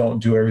usually don't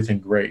do everything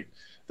great.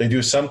 They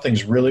do some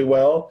things really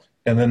well,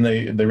 and then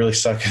they really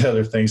suck at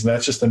other things. And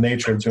that's just the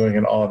nature of doing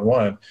an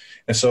all-in-one.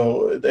 And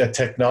so a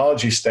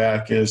technology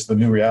stack is the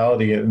new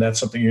reality, and that's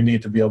something you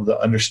need to be able to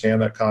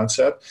understand that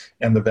concept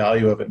and the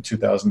value of it in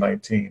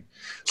 2019.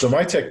 So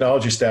my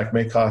technology stack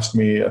may cost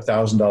me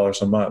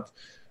 $1,000 a month,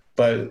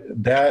 but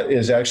that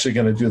is actually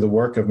going to do the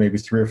work of maybe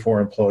 3 or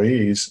 4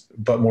 employees,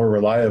 but more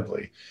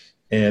reliably.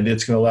 And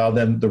it's going to allow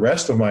then the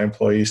rest of my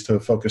employees to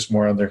focus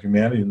more on their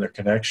humanity and their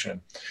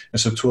connection. And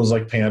so tools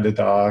like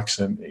PandaDocs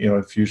and,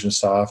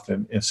 Infusionsoft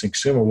and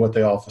SyncSumo, what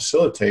they all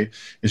facilitate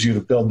is you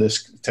to build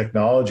this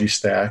technology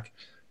stack,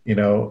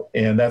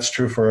 and that's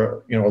true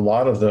for, a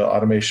lot of the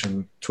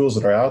automation tools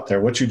that are out there.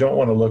 What you don't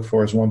want to look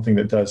for is one thing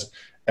that does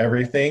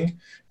everything,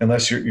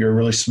 unless you're a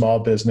really small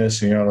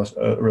business and you're on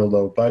a real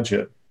low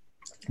budget.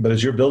 But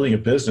as you're building a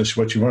business,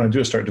 what you want to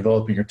do is start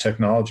developing your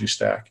technology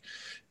stack.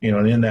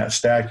 And in that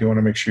stack, you want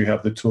to make sure you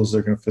have the tools that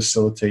are going to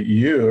facilitate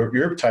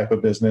your type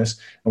of business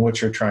and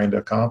what you're trying to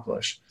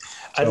accomplish.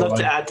 I'd love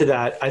to add to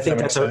that. I think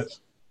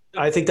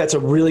that's a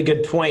really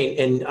good point.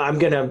 And I'm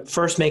going to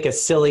first make a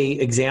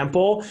silly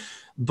example,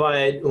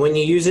 but when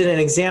you use it in an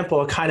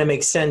example, it kind of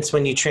makes sense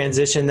when you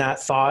transition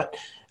that thought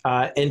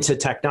into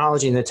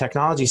technology. And the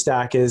technology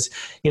stack is,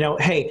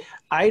 hey,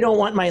 I don't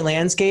want my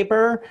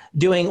landscaper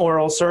doing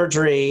oral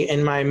surgery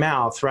in my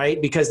mouth,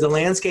 right? Because the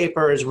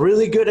landscaper is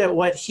really good at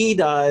what he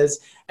does,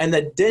 and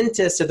the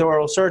dentist or the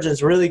oral surgeon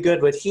is really good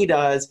at what he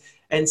does.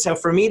 And so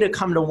for me to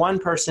come to one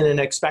person and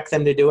expect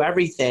them to do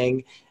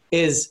everything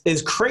is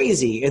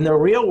crazy. In the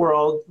real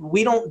world,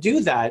 we don't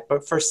do that.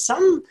 But for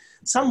some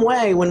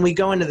way, when we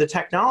go into the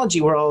technology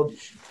world,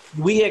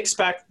 we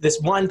expect this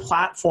one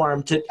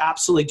platform to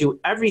absolutely do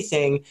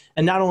everything.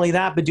 And not only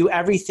that, but do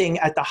everything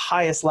at the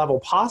highest level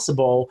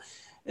possible.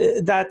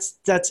 That's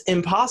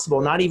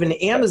impossible. Not even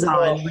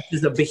Amazon, which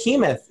is a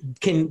behemoth,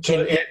 can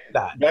do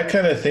that. That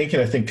kind of thinking,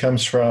 I think,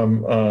 comes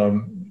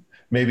from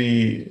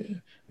maybe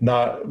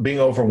not being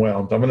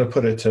overwhelmed. I'm going to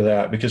put it to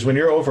that, because when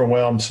you're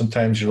overwhelmed,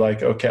 sometimes you're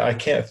like, okay, I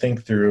can't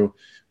think through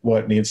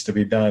what needs to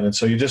be done. And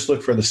so you just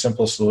look for the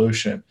simple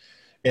solution.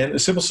 And the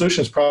simple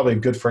solution is probably a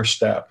good first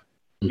step.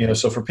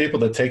 So for people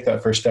to take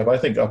that first step, I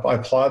think I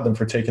applaud them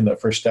for taking that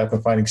first step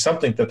and finding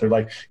something that they're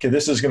like, okay,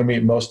 this is going to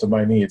meet most of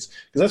my needs.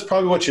 Because that's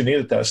probably what you need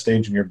at that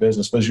stage in your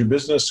business. But as your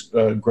business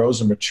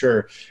grows and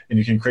mature and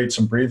you can create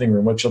some breathing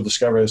room, what you'll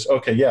discover is,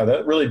 okay, yeah,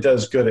 that really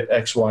does good at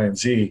X, Y, and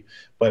Z.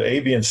 But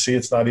A, B, and C,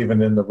 it's not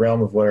even in the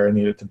realm of where I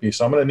need it to be.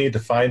 So I'm going to need to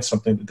find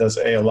something that does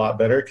A lot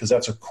better, because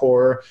that's a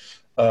core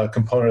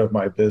component of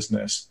my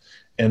business.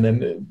 And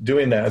then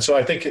doing that. So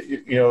I think,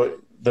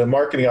 the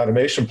marketing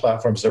automation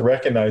platforms that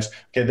recognize,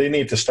 okay, they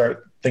need to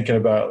start thinking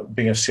about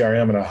being a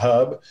CRM and a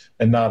hub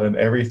and not an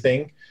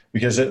everything,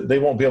 because they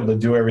won't be able to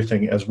do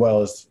everything as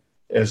well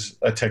as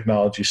a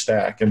technology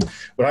stack. And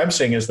what I'm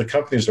seeing is the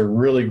companies are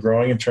really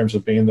growing in terms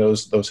of being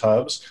those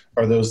hubs,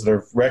 are those that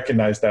have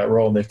recognized that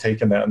role and they've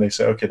taken that and they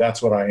say, okay,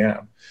 that's what I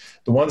am.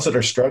 The ones that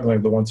are struggling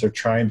are the ones that are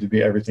trying to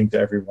be everything to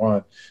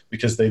everyone,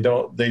 because they're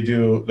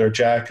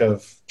jack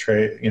of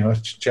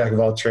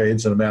all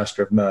trades and a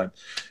master of none.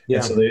 Yeah.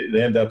 And so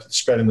they end up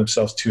spreading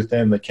themselves too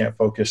thin. They can't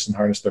focus and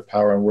harness their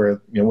power and where,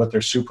 what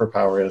their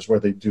superpower is, where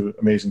they do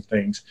amazing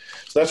things.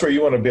 So that's where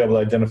you want to be able to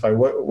identify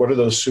what are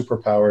those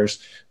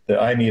superpowers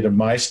that I need in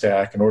my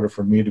stack in order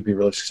for me to be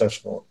really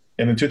successful.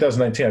 And in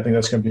 2019, I think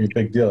that's going to be a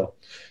big deal,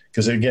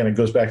 because again, it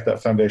goes back to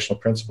that foundational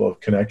principle of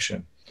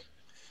connection.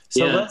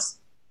 So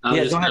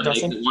go ahead,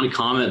 Dustin. One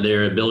comment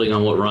there, building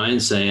on what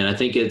Ryan's saying. I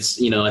think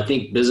I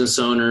think business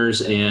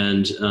owners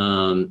and,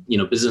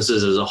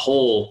 businesses as a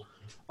whole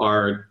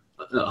are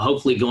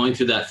hopefully going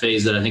through that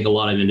phase that I think a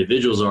lot of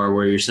individuals are,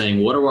 where you're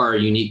saying, what are our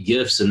unique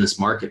gifts in this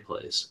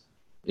marketplace?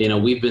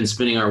 We've been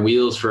spinning our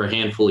wheels for a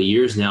handful of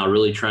years now,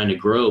 really trying to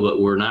grow,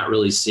 but we're not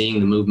really seeing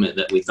the movement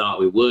that we thought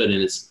we would.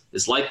 And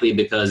it's likely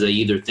because they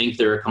either think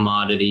they're a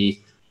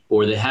commodity,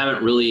 or they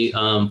haven't really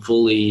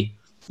fully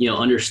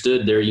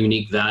understood their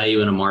unique value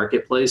in a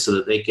marketplace, so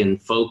that they can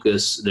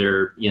focus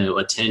their,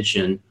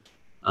 attention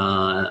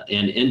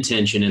and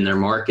intention in their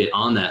market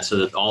on that, so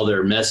that all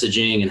their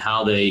messaging and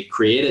how they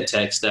create a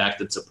tech stack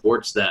that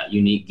supports that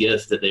unique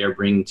gift that they are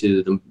bringing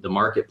to the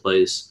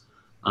marketplace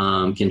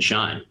can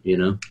shine,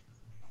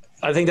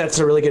 I think that's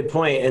a really good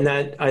point. And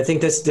that I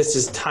think this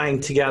is tying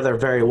together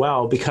very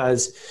well,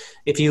 because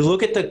if you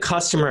look at the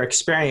customer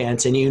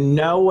experience and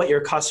what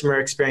your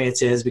customer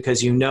experience is,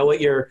 because what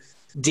your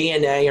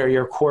DNA or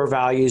your core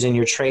values and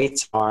your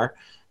traits are,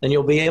 then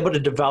you'll be able to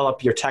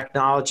develop your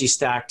technology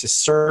stack to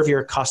serve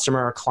your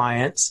customer or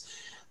clients,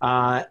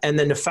 and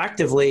then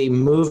effectively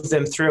move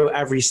them through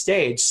every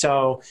stage.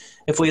 So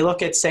if we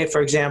look at, say,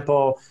 for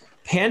example,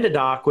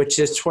 PandaDoc, which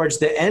is towards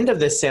the end of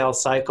the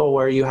sales cycle,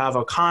 where you have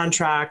a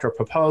contract or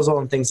proposal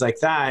and things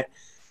like that,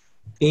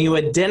 you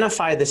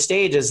identify the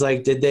stages,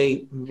 like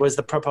was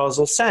the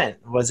proposal sent?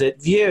 Was it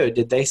viewed?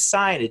 Did they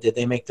sign it? Did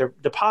they make their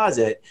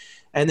deposit?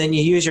 And then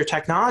you use your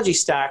technology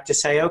stack to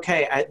say,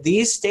 okay, at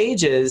these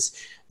stages,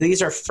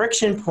 these are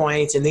friction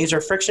points, and these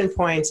are friction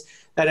points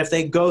that if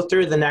they go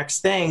through the next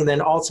thing,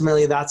 then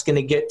ultimately that's going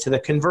to get to the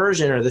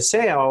conversion or the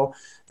sale.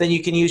 Then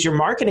you can use your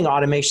marketing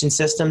automation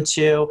system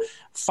to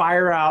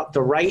fire out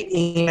the right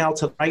email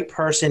to the right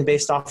person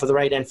based off of the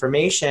right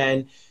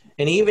information,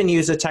 and even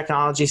use a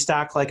technology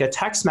stack like a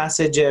text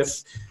message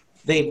if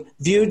they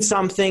viewed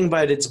something,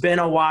 but it's been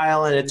a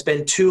while and it's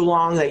been too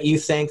long that you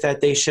think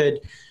that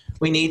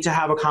we need to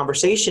have a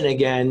conversation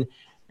again.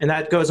 And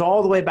that goes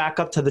all the way back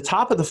up to the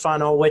top of the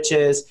funnel, which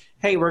is,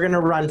 hey, we're going to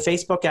run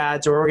Facebook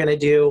ads, or we're going to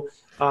do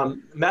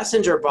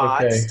messenger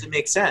bots to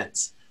make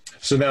sense.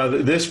 So now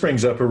this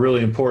brings up a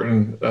really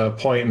important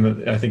point,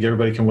 and I think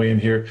everybody can weigh in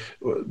here.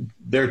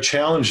 There are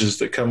challenges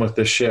that come with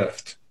this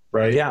shift,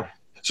 right? Yeah.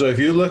 So if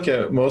you look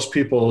at most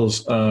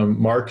people's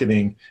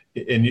marketing,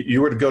 and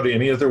you were to go to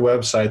any of their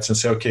websites and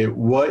say, okay,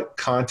 what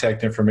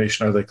contact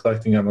information are they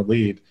collecting on a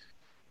lead?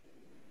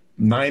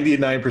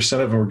 99%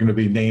 of them are going to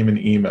be name and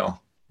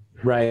email.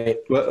 Right.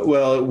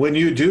 Well, when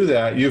you do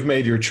that, you've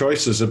made your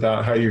choices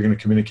about how you're going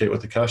to communicate with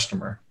the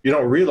customer. You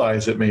don't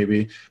realize it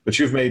maybe, but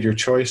you've made your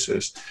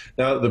choices.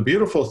 Now, the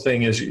beautiful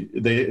thing is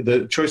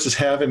the choices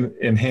have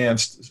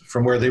enhanced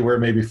from where they were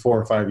maybe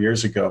 4 or 5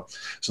 years ago.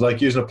 So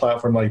like using a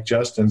platform like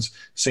Justin's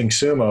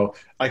SyncSumo,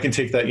 I can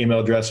take that email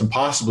address and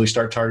possibly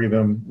start targeting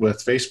them with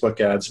Facebook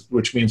ads,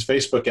 which means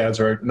Facebook ads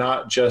are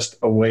not just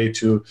a way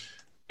to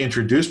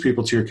introduce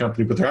people to your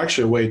company, but they're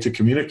actually a way to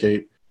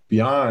communicate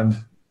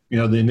beyond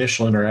the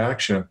initial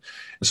interaction. And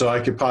so I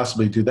could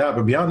possibly do that.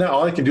 But beyond that,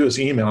 all I can do is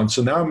email. And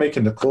so now I'm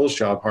making Nicole's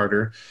job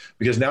harder,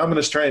 because now I'm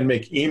going to try and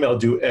make email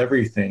do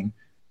everything.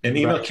 And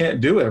email can't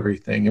do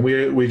everything. And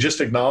we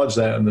just acknowledged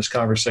that in this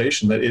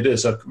conversation, that it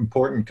is an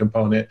important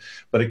component,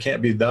 but it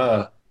can't be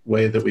the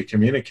way that we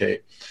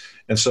communicate.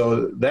 And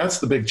so that's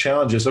the big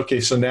challenge is, okay,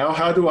 so now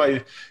how do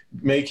I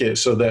make it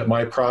so that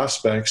my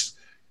prospects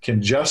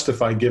can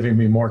justify giving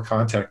me more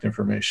contact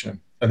information?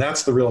 And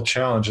that's the real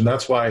challenge. And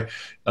that's why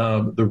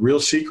the real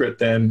secret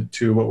then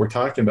to what we're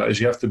talking about is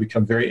you have to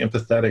become very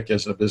empathetic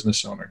as a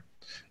business owner,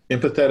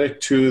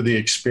 empathetic to the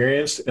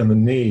experience and the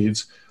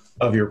needs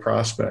of your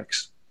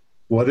prospects.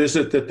 What is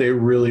it that they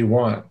really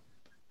want,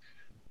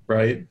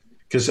 right?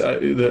 Because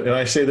and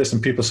I say this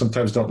and people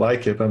sometimes don't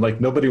like it, but I'm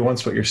like, nobody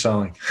wants what you're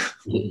selling.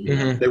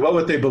 Mm-hmm. They want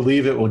what they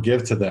believe it will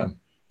give to them.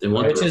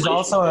 Which is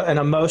also an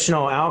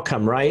emotional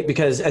outcome, right?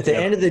 Because at the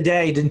end of the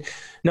day,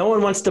 no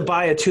one wants to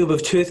buy a tube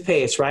of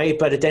toothpaste, right?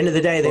 But at the end of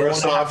the day, they want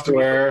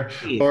software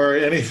or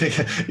anything.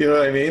 You know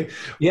what I mean?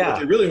 Yeah. What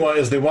they really want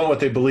is they want what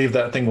they believe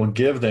that thing will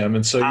give them.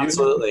 And so you need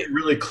to be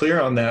really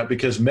clear on that,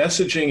 because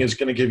messaging is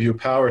going to give you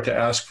power to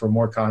ask for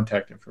more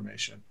contact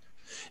information.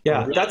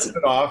 Yeah, that's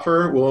an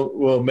offer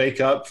will make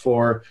up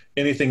for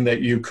anything that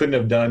you couldn't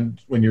have done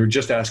when you were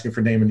just asking for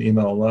name and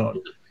email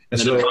alone. And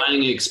so, they're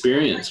buying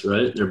experience,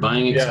 right? They're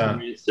buying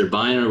experience. They're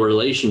buying a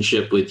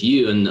relationship with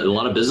you. And a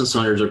lot of business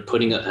owners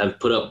have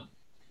put up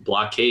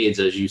blockades,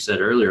 as you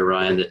said earlier,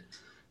 Ryan,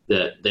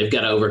 that they've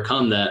got to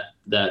overcome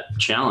that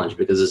challenge,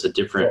 because it's a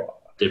different.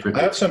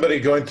 I have somebody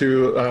going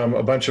through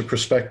a bunch of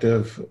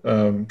prospective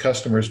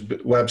customers'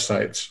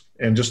 websites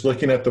and just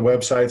looking at the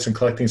websites and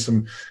collecting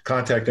some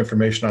contact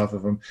information off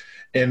of them.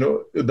 And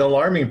the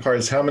alarming part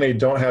is how many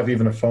don't have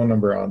even a phone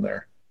number on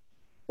there.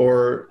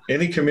 Or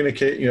any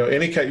communicate, you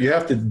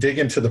have to dig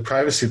into the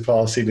privacy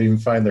policy to even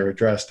find their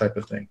address, type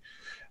of thing.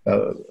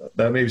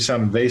 That may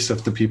sound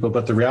invasive to people,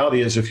 but the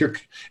reality is,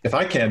 if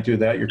I can't do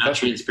that, you're not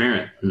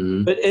transparent.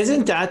 Mm-hmm. But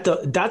isn't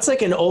that's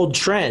like an old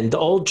trend? The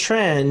old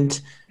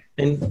trend,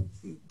 and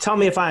tell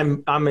me if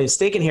I'm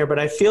mistaken here, but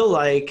I feel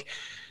like,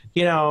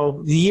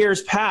 the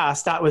years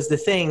past, that was the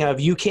thing of,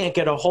 you can't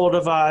get a hold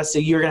of us, so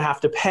you're going to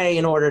have to pay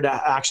in order to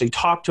actually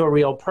talk to a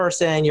real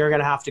person. You're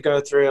going to have to go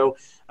through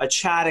a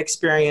chat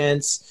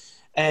experience.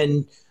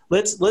 And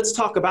let's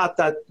talk about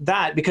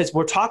that because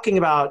we're talking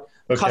about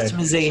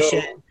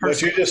customization. So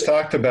what you just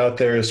talked about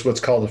there is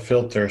what's called a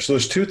filter. So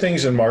there's two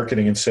things in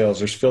marketing and sales.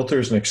 There's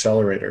filters and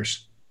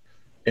accelerators.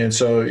 And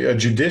so a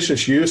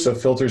judicious use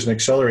of filters and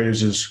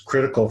accelerators is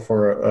critical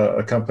for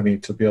a company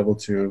to be able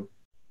to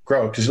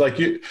grow. Because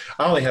I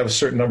only have a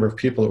certain number of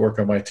people that work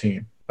on my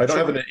team. I don't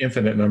have an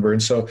infinite number.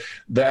 And so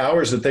the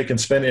hours that they can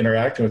spend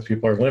interacting with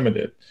people are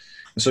limited.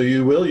 And so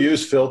you will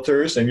use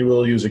filters and you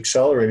will use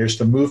accelerators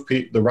to move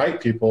the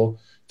right people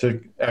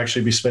to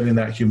actually be spending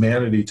that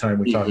humanity time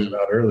we talked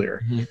about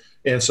earlier. Mm-hmm.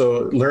 And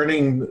so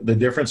learning the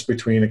difference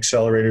between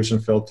accelerators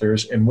and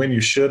filters and when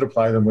you should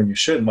apply them, when you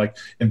shouldn't. Like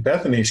in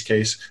Bethany's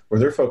case, where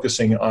they're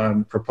focusing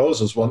on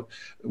proposals, well,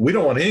 we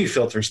don't want any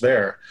filters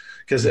there,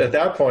 because at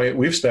that point,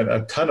 we've spent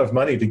a ton of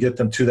money to get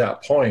them to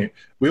that point.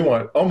 We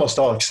want almost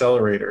all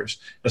accelerators.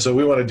 And so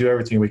we want to do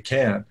everything we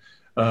can.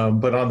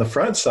 But on the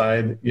front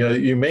side,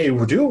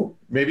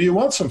 maybe you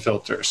want some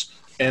filters,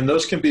 and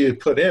those can be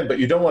put in, but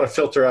you don't want to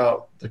filter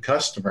out the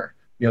customer,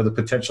 the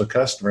potential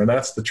customer. And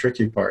that's the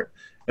tricky part.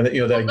 And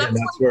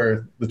that's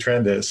where the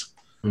trend is.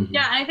 Mm-hmm.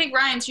 Yeah. And I think,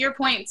 Ryan, to your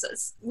point,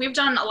 we've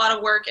done a lot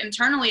of work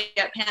internally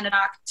at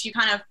PandaDoc to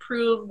kind of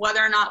prove whether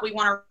or not we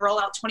want to roll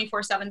out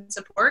 24/7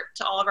 support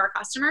to all of our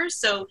customers.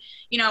 So,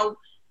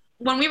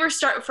 when we were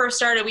first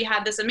started, we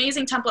had this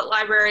amazing template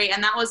library,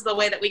 and that was the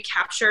way that we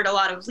captured a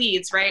lot of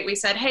leads, right? We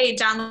said, hey,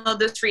 download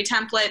this free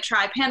template,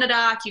 try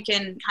PandaDoc, you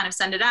can kind of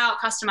send it out,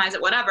 customize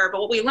it, whatever. But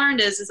what we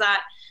learned is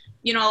that,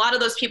 a lot of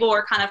those people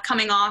were kind of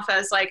coming off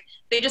as like,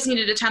 they just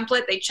needed a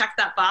template, they checked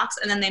that box,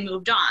 and then they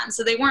moved on.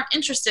 So they weren't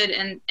interested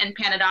in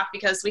PandaDoc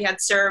because we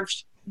had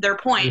served their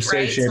point, you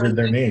satiated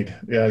their need.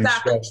 Yeah,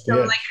 exactly.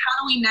 So how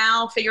do we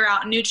now figure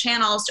out new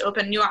channels to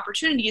open new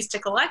opportunities to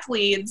collect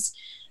leads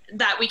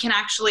that we can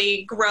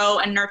actually grow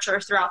and nurture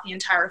throughout the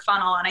entire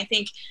funnel. And I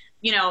think,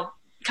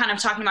 kind of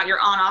talking about your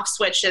on-off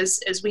switch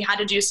is we had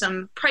to do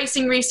some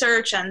pricing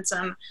research and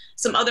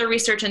some other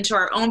research into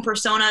our own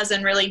personas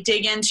and really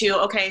dig into,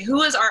 okay,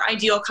 who is our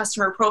ideal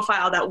customer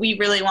profile that we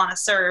really want to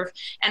serve,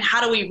 and how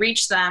do we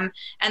reach them?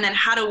 And then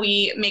how do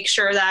we make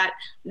sure that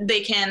they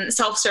can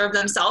self-serve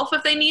themselves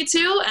if they need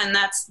to, and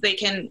they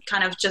can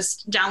kind of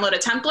just download a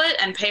template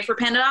and pay for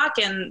PandaDoc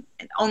and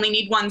only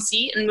need one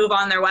seat and move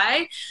on their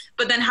way.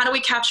 But then how do we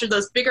capture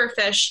those bigger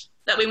fish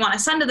that we want to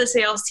send to the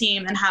sales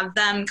team and have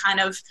them kind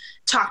of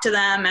talk to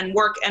them and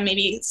work and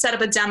maybe set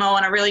up a demo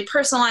and a really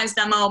personalized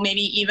demo,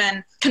 maybe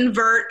even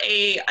convert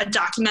a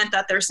document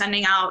that they're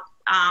sending out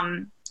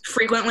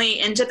frequently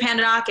into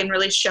PandaDoc and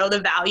really show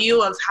the value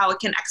of how it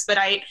can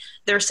expedite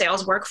their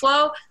sales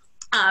workflow.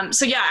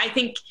 So yeah, I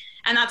think,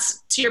 and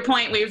that's to your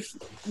point, we've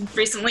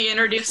recently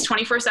introduced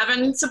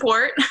 24/7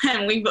 support,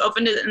 and we've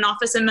opened an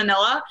office in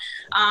Manila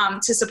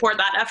to support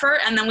that effort.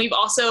 And then we've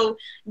also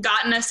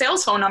gotten a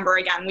sales phone number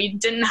again. We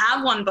didn't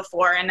have one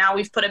before, and now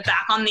we've put it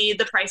back on the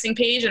pricing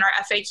page in our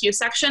FAQ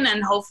section,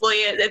 and hopefully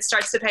it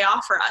starts to pay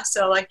off for us.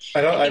 So like,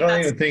 I don't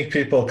even think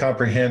people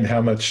comprehend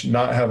how much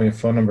not having a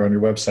phone number on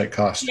your website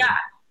costs. Yeah.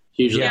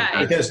 Hugely.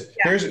 Yeah. Because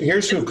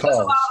here's who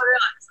calls.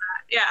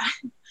 Yeah.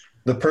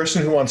 The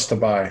person who wants to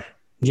buy.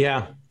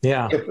 Yeah.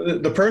 Yeah.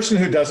 The person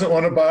who doesn't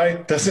want to buy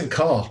doesn't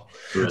call.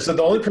 Right. So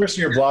the only person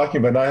you're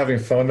blocking by not having a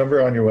phone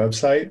number on your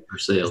website For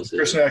sales, is the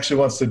person who actually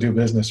wants to do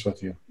business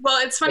with you.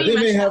 Well, it's funny. They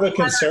may have a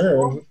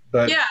concern,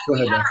 but yeah, we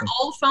had our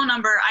old phone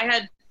number.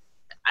 I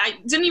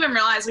didn't even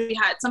realize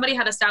somebody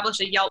had established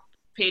a Yelp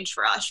page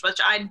for us, which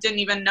I didn't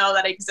even know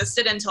that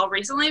existed until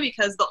recently,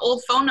 because the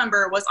old phone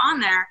number was on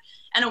there.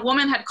 And a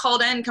woman had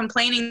called in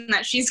complaining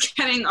that she's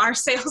getting our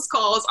sales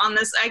calls on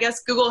this. I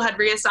guess Google had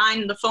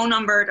reassigned the phone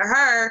number to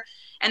her,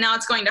 and now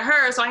it's going to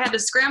her. So I had to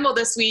scramble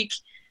this week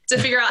to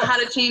figure out how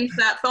to change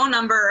that phone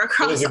number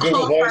across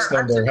all of our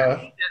number,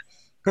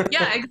 huh?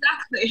 Yeah,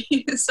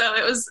 exactly. So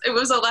it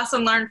was a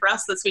lesson learned for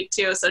us this week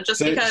too. So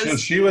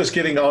because she was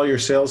getting all your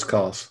sales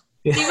calls.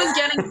 He was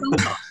getting phone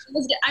calls.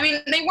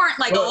 They weren't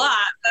like a lot.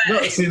 But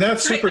no, see,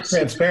 that's super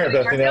transparent,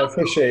 Bethany. I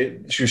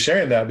appreciate you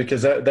sharing that,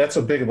 because that's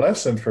a big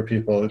lesson for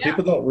people. Yeah.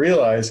 People don't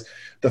realize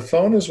the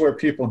phone is where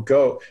people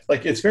go.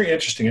 Like, it's very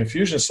interesting.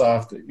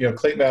 Infusionsoft,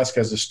 Clayton Mask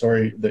has a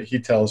story that he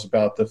tells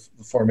about the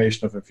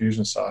formation of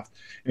Infusionsoft.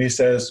 And he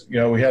says,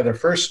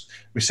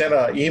 we sent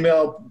an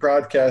email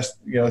broadcast,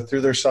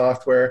 through their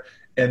software,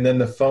 and then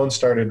the phone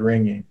started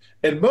ringing.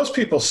 And most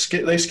people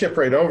skip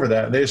right over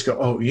that, and they just go,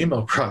 oh,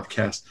 email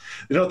broadcast.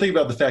 They don't think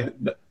about the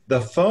fact that the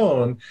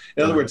phone,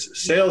 in other words,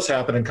 sales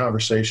happen in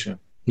conversation.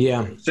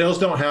 Yeah. Sales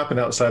don't happen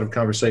outside of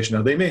conversation.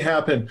 Now, they may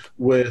happen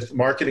with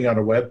marketing on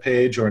a web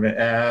page or in an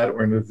ad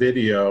or in a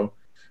video,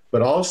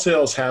 but all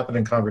sales happen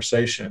in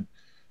conversation.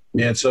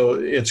 And so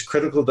it's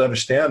critical to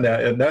understand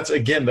that. And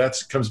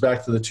that comes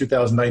back to the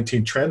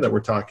 2019 trend that we're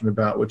talking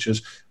about, which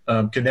is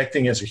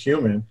connecting as a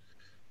human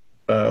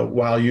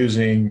while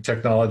using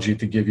technology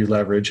to give you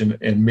leverage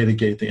and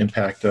mitigate the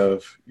impact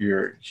of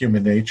your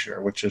human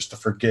nature, which is to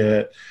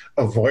forget,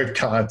 avoid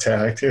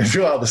contact, and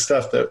do all the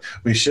stuff that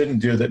we shouldn't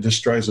do that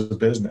destroys a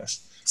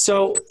business.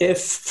 So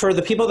if for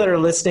the people that are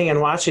listening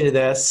and watching to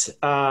this,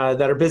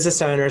 that are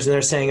business owners, and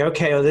they're saying,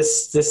 okay, well,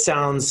 this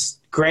sounds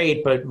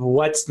great, but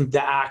what's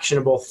the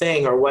actionable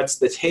thing, or what's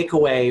the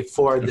takeaway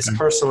for this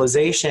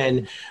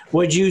personalization?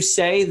 Would you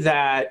say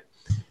that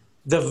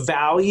the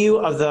value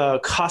of the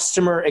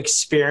customer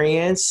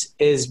experience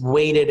is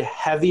weighted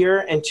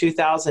heavier in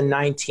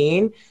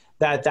 2019,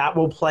 that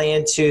will play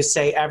into,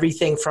 say,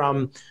 everything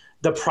from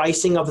the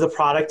pricing of the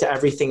product to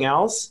everything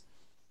else?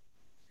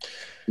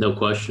 No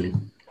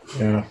question.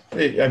 Yeah.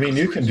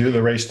 You can do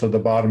the race to the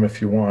bottom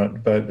if you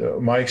want,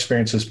 but my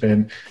experience has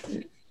been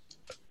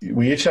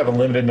we each have a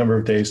limited number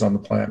of days on the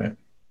planet.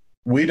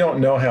 We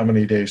don't know how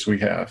many days we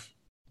have.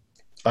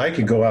 I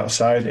could go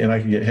outside and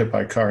I could get hit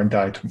by a car and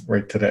die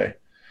right today.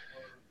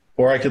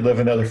 Or I could live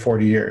another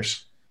 40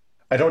 years.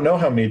 I don't know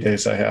how many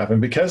days I have.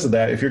 And because of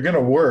that, if you're going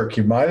to work,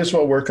 you might as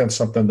well work on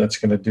something that's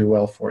going to do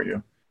well for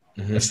you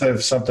instead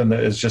of something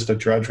that is just a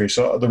drudgery.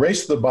 So the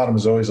race to the bottom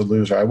is always a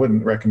loser. I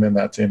wouldn't recommend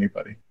that to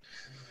anybody.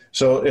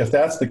 So if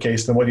that's the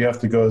case, then what you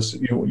have to go is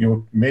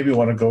you maybe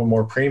want to go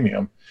more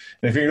premium.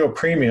 And if you go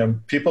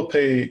premium, people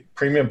pay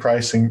premium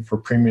pricing for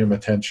premium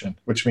attention,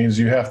 which means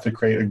you have to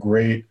create a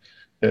great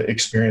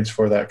experience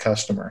for that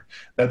customer.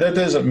 Now, that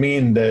doesn't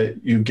mean that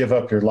you give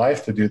up your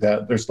life to do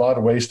that. There's a lot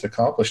of ways to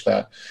accomplish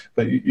that,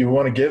 but you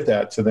want to give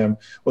that to them.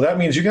 Well, that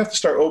means you have to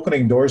start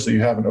opening doors that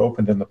you haven't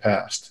opened in the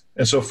past.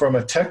 And so from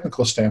a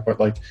technical standpoint,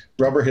 like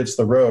rubber hits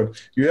the road,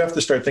 you have to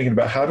start thinking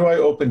about, how do I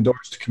open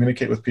doors to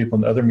communicate with people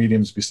in other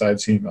mediums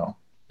besides email?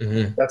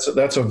 That's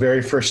a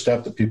very first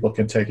step that people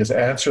can take, is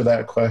answer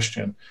that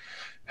question.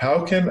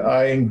 How can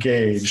I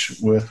engage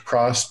with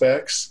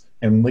prospects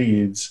and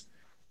leads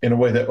in a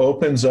way that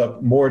opens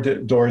up more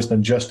doors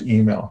than just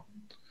email?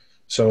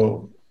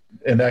 So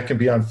And that can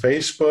be on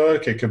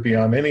Facebook. It could be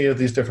on any of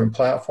these different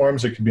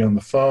platforms. It could be on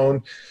the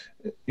phone,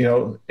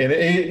 and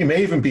it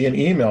may even be an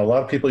email. A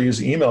lot of people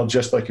use email,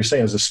 just like you're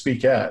saying, as a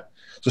speak at.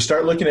 So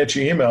start looking at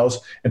your emails,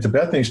 and to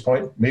Bethany's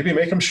point, maybe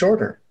make them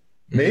shorter.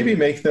 Maybe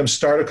make them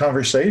start a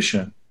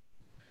conversation.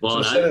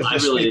 Well, So I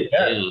really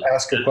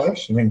ask a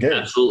question and engage.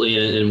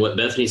 Absolutely. And what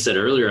Bethany said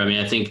earlier, I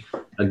mean, I think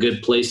a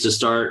good place to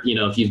start,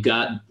 if you've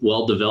got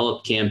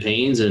well-developed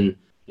campaigns and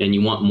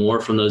you want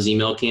more from those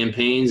email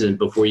campaigns, and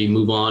before you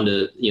move on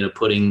to,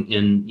 putting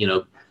in,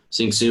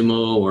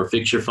 SyncSumo or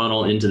Fix Your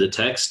Funnel into the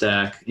tech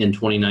stack in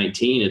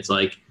 2019, it's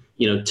like,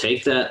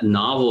 take that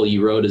novel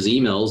you wrote as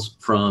emails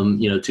from,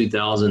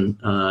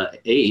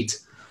 2008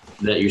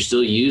 that you're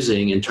still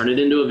using and turn it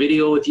into a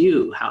video with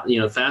you.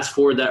 Fast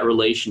forward that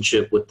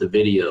relationship with the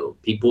video.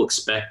 People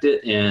expect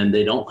it, and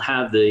they don't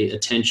have the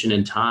attention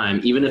and time,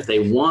 even if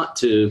they want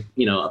to,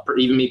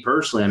 even me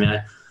personally. I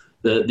mean,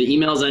 the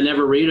emails I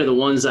never read are the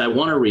ones I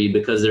want to read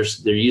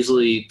because they're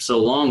usually so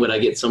long, but I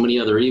get so many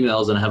other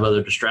emails and I have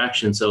other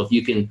distractions. So if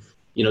you can,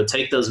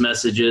 take those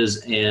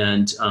messages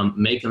and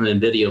make them in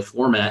video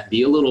format,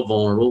 be a little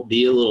vulnerable,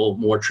 be a little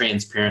more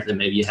transparent than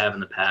maybe you have in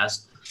the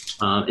past,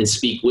 and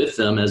speak with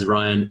them, as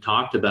Ryan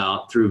talked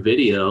about, through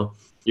video,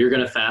 you're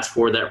going to fast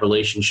forward that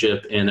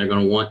relationship, and they're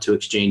going to want to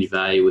exchange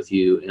value with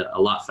you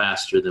a lot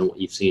faster than what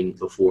you've seen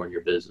before in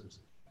your business.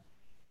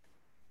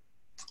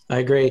 I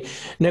agree.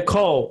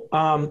 Nicole,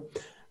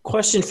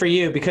 question for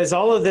you, because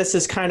all of this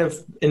is kind of,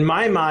 in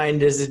my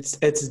mind, as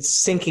it's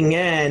sinking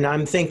in,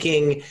 I'm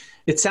thinking,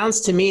 it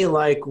sounds to me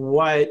like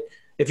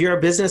if you're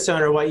a business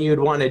owner, what you'd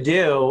want to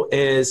do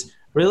is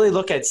really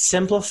look at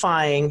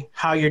simplifying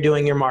how you're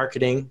doing your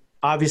marketing,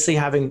 obviously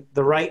having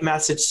the right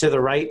message to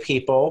the right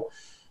people,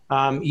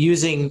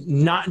 using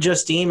not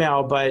just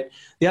email, but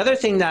the other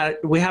thing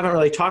that we haven't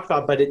really talked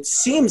about, but it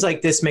seems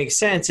like this makes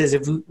sense, is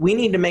if we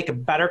need to make a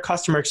better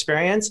customer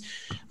experience,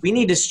 we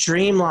need to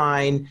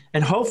streamline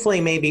and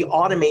hopefully maybe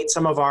automate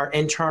some of our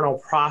internal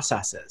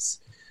processes.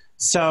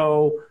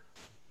 So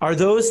are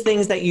those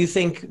things that you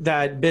think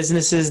that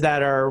businesses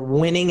that are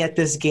winning at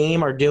this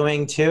game are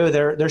doing too?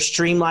 They're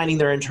streamlining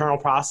their internal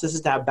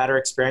processes to have better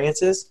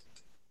experiences?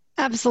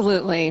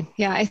 Absolutely.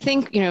 Yeah, I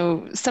think,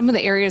 some of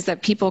the areas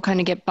that people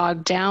kind of get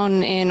bogged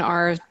down in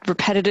are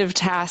repetitive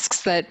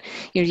tasks that,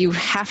 you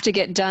have to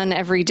get done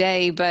every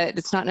day, but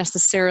it's not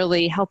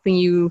necessarily helping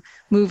you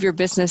move your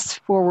business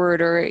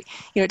forward, or,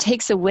 it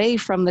takes away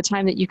from the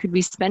time that you could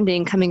be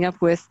spending coming up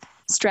with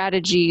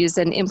strategies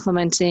and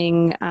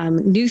implementing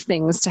new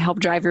things to help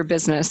drive your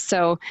business.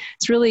 So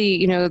it's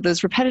really,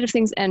 those repetitive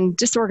things, and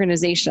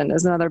disorganization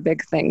is another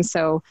big thing.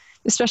 So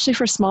especially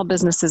for small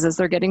businesses, as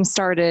they're getting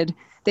started,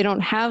 they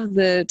don't have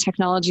the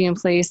technology in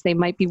place. They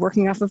might be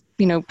working off of,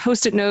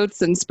 Post-it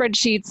notes and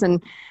spreadsheets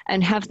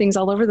and have things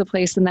all over the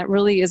place. And that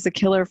really is a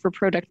killer for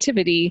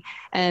productivity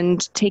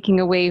and taking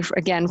away,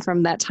 again,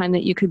 from that time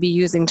that you could be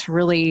using to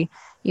really,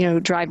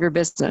 drive your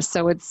business.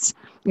 So it's,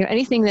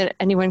 anything that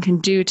anyone can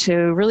do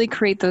to really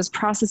create those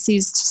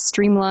processes to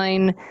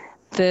streamline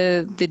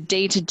the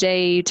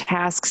day-to-day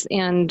tasks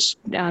and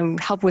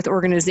help with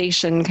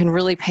organization can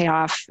really pay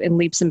off in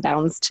leaps and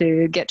bounds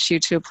to get you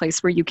to a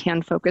place where you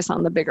can focus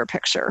on the bigger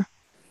picture.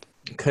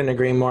 Couldn't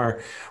agree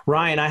more.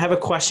 Ryan, I have a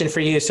question for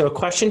you. So a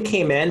question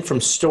came in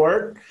from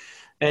Stuart.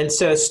 And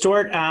so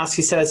Stuart asks,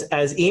 he says,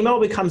 as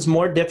email becomes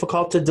more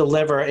difficult to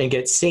deliver and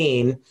get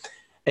seen,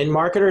 and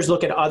marketers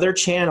look at other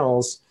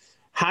channels,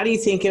 how do you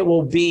think it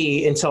will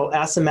be until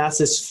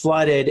SMS is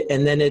flooded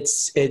and then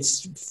it's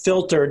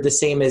filtered the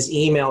same as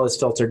email is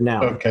filtered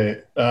now? Okay,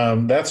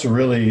 that's a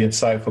really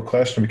insightful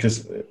question,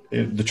 because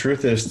the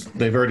truth is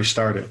they've already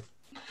started.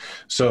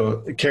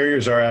 So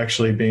carriers are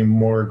actually being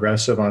more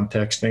aggressive on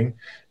texting.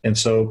 And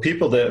so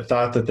people that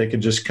thought that they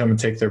could just come and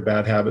take their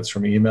bad habits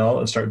from email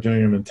and start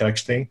doing them in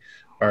texting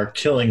are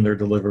killing their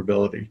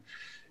deliverability.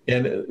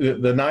 And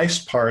the nice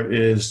part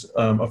is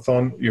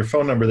your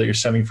phone number that you're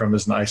sending from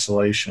is in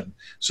isolation.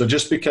 So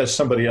just because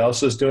somebody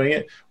else is doing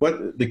it,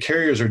 what the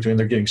carriers are doing,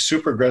 they're getting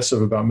super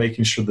aggressive about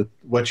making sure that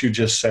what you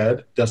just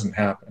said doesn't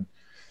happen.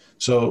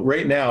 So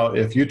right now,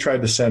 if you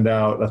tried to send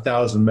out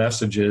 1,000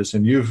 messages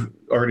and you've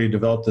already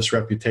developed this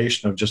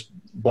reputation of just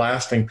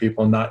blasting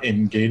people, not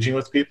engaging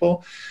with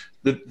people,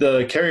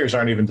 the carriers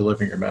aren't even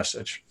delivering your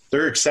message.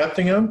 They're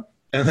accepting them,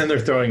 and then they're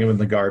throwing them in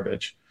the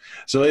garbage.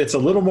 So it's a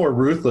little more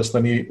ruthless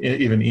than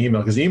even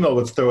email, because email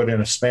would throw it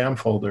in a spam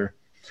folder.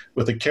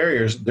 With the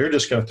carriers, they're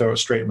just going to throw it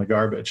straight in the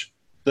garbage.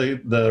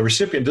 The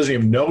recipient doesn't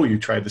even know you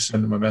tried to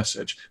send them a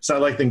message. It's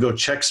not like they can go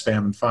check spam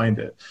and find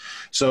it.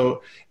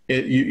 So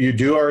you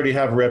do already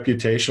have a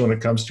reputation when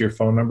it comes to your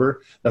phone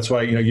number. That's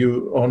why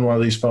you own one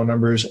of these phone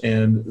numbers,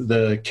 and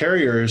the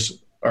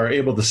carriers are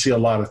able to see a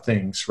lot of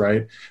things,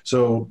 right?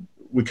 So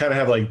we kind of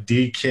have like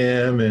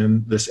DKIM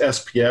and this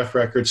SPF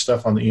record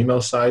stuff on the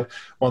email side.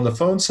 On the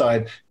phone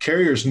side,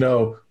 carriers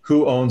know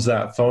who owns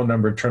that phone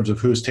number in terms of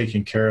who's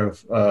taking care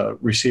of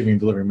receiving and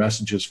delivering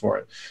messages for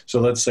it.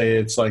 So let's say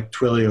it's like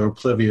Twilio or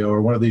Plivio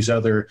or one of these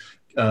other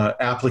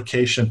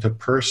application to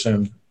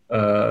person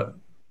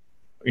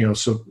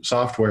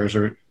softwares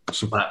or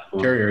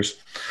carriers.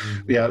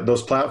 Yeah,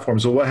 those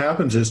platforms. So what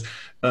happens is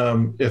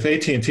if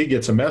AT&T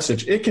gets a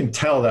message, it can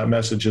tell that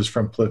message is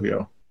from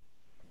Plivio.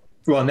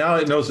 Well, now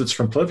it knows it's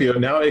from Plivio.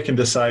 Now it can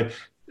decide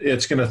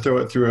it's going to throw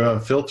it through a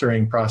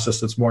filtering process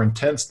that's more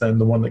intense than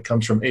the one that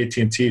comes from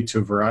AT&T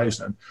to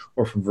Verizon,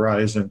 or from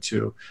Verizon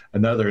to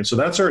another. And so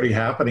that's already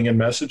happening in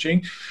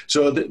messaging.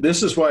 So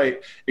this is why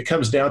it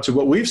comes down to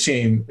what we've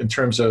seen in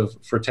terms of,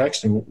 for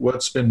texting,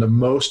 what's been the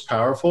most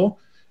powerful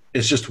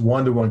is just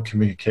one-to-one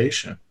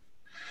communication.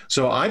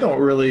 So I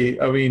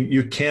mean,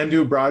 you can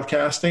do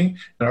broadcasting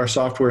and our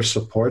software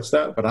supports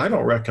that, but I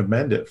don't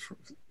recommend it for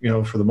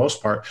the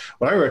most part.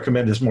 What I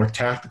recommend is more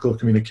tactical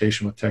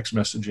communication with text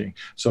messaging.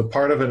 So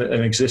part of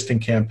an existing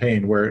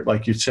campaign where,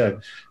 like you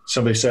said,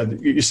 somebody said,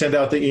 you send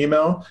out the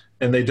email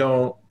and they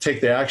don't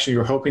take the action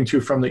you're hoping to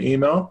from the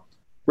email,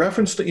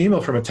 reference the email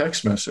from a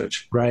text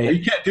message. Right. Now,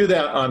 you can't do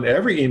that on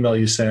every email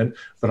you send,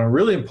 but on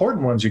really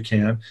important ones you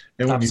can.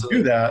 And when Absolutely.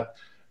 you do that,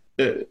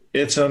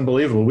 it's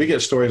unbelievable. We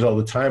get stories all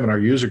the time in our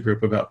user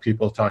group about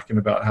people talking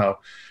about how,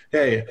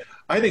 hey,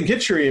 I didn't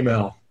get your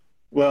email.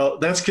 Well,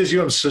 that's because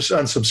you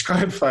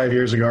unsubscribed 5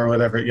 years ago or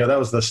whatever. That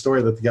was the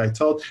story that the guy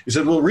told. He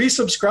said, well,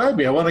 resubscribe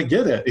me. I want to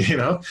get it,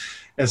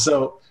 And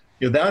so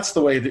that's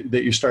the way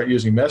that you start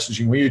using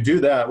messaging. When you do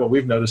that, what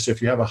we've noticed,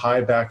 if you have a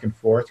high back and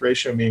forth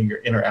ratio, meaning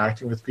you're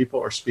interacting with people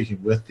or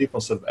speaking with people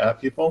instead of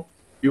at people,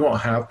 you won't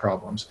have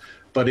problems.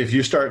 But if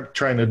you start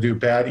trying to do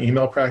bad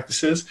email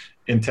practices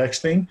in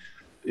texting,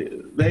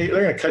 they're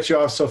going to cut you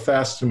off so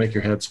fast to make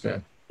your head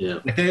spin. Yeah.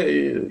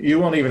 You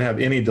won't even have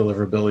any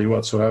deliverability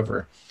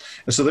whatsoever.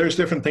 And so there's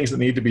different things that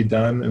need to be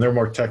done, and they're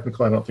more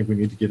technical. I don't think we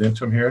need to get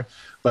into them here.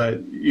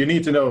 But you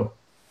need to know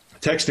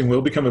texting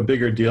will become a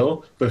bigger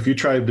deal, but if you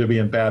try to be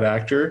a bad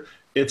actor,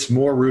 it's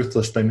more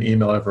ruthless than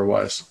email ever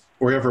was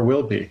or ever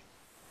will be,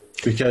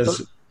 because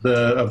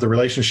of the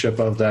relationship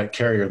of that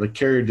carrier. The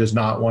carrier does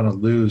not want to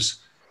lose,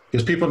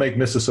 because people make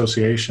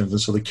misassociations,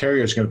 and so the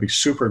carrier is going to be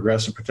super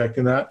aggressive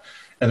protecting that.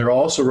 And they're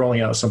also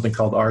rolling out something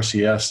called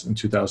RCS in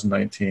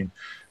 2019,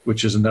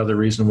 which is another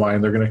reason why.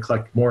 And they're going to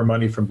collect more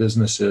money from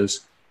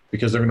businesses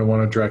because they're going to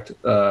want to direct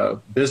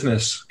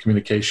business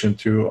communication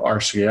through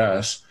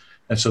RCS.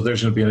 And so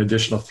there's going to be an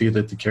additional fee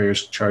that the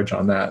carriers charge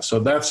on that. So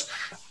that's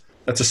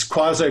a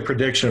quasi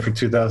prediction for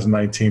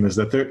 2019, is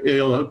that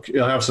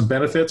it'll have some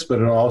benefits,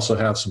 but it'll also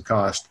have some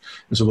cost.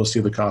 And so we'll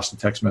see the cost of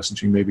text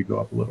messaging maybe go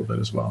up a little bit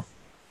as well.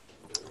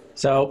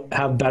 So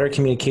have better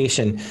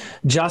communication.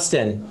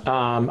 Justin,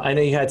 I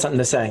know you had something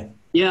to say.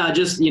 Yeah,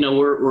 just,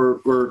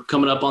 we're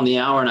coming up on the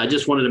hour, and I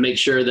just wanted to make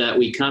sure that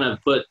we kind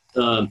of put,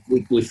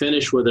 we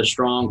finish with a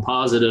strong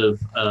positive,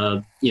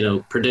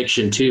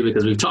 prediction too,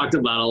 because we've talked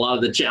about a lot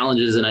of the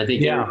challenges, and I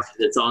think everybody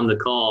that's on the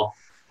call,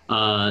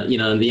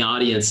 and the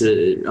audience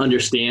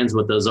understands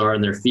what those are,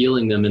 and they're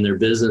feeling them in their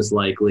business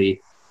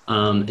likely.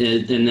 And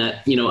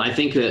that, I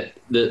think that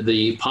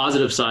the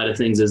positive side of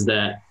things is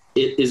that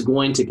it is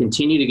going to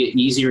continue to get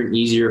easier and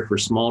easier for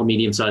small to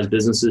medium-sized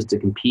businesses to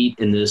compete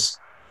in this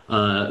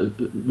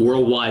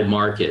worldwide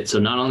market. So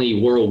not only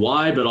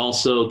worldwide, but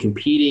also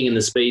competing in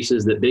the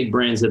spaces that big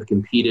brands have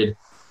competed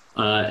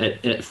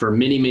for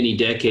many, many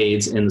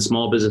decades, and the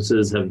small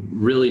businesses have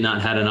really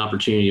not had an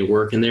opportunity to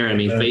work in there. I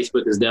mean,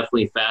 Facebook has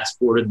definitely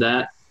fast-forwarded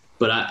that.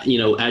 But,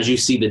 as you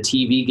see the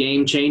TV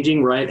game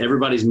changing, right,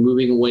 everybody's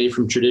moving away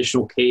from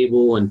traditional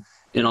cable and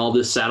all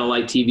this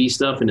satellite TV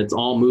stuff, and it's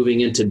all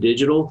moving into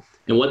digital.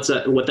 And what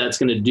that's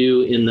going to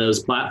do in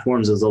those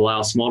platforms is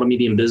allow small to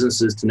medium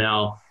businesses to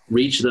now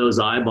reach those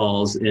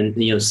eyeballs and,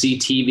 see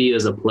TV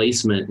as a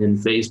placement in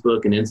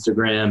Facebook and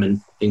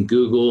Instagram and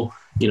Google.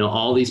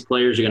 All these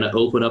players are going to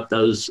open up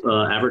those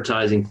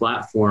advertising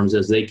platforms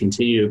as they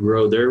continue to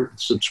grow their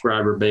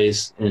subscriber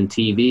base in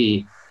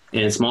TV.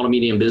 And small to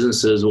medium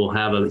businesses will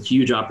have a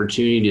huge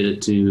opportunity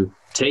to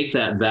take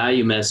that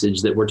value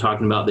message that we're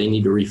talking about they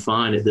need to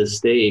refine at this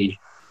stage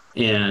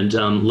and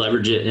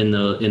leverage it in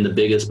the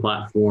biggest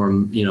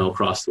platform,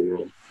 across the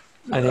world.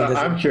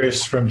 I'm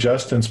curious from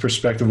Justin's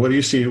perspective, what do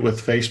you see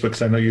with Facebook?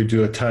 Because I know you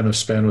do a ton of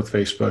spend with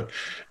Facebook.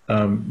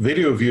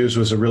 Video views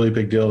was a really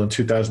big deal in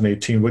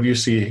 2018. What do you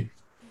see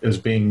as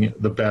being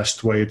the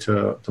best way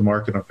to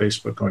market on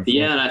Facebook going forward?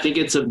 Yeah, and I think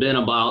it's been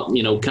about,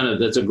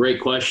 that's a great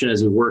question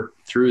as we work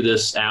through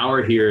this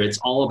hour here. It's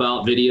all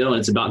about video, and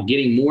it's about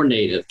getting more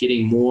native,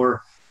 getting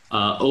more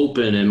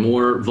open and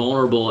more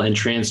vulnerable and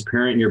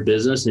transparent in your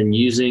business, and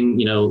using,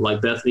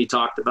 like Bethany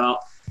talked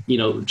about,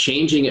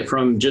 changing it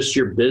from just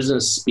your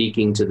business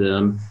speaking to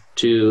them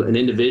to an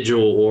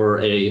individual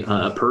or a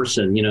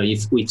person.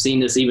 We've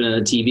seen this even in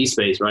the TV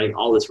space, right?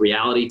 All this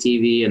reality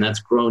TV, and that's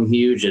grown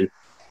huge. And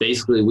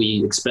basically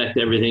we expect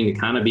everything to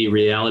kind of be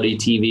reality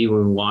TV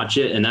when we watch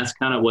it. And that's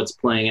kind of what's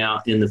playing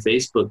out in the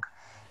Facebook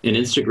and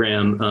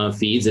Instagram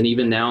feeds, and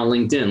even now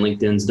LinkedIn.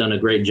 LinkedIn's done a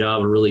great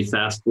job of really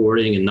fast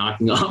forwarding and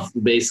knocking off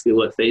basically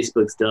what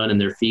Facebook's done,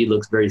 and their feed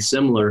looks very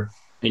similar.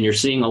 And you're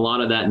seeing a lot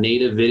of that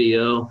native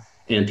video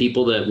and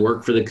people that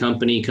work for the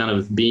company kind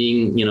of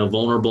being,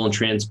 vulnerable and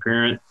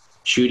transparent,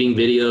 shooting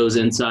videos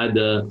inside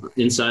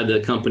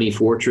the company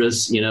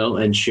fortress,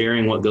 and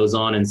sharing what goes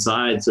on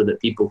inside so that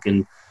people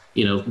can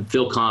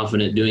feel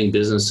confident doing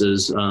business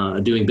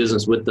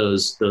with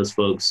those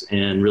folks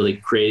and really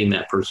creating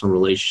that personal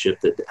relationship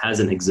that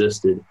hasn't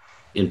existed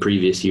in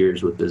previous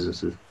years with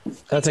businesses.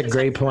 That's a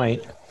great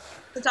point.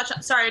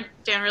 Sorry,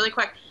 Dan, really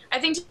quick. I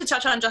think to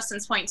touch on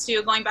Justin's point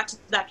too, going back to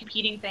that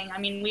competing thing. I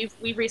mean,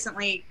 we've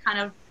recently kind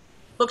of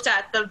looked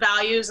at the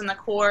values and the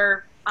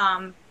core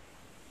kind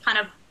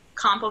of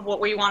comp of what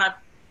we want to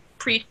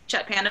preach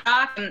at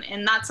PandaDoc,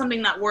 and that's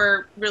something that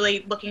we're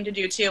really looking to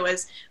do too,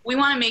 is we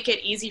want to make it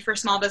easy for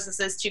small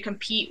businesses to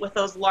compete with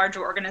those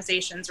larger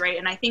organizations, right?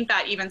 And I think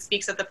that even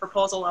speaks at the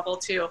proposal level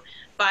too,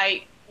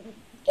 by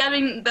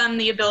giving them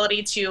the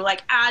ability to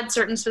like add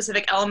certain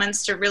specific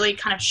elements to really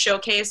kind of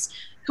showcase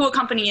who a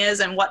company is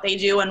and what they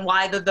do and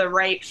why they're the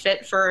right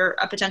fit for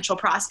a potential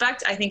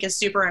prospect, I think is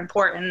super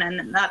important.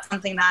 And that's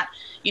something that,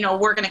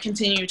 we're going to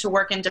continue to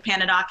work into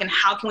PandaDoc, and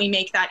how can we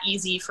make that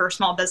easy for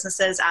small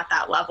businesses at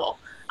that level?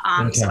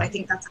 So I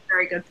think that's a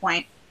very good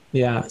point.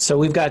 Yeah. So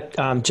we've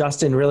got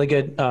Justin, really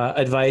good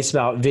advice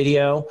about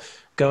video,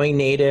 going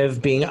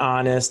native, being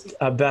honest.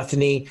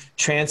 Bethany,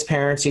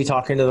 transparency,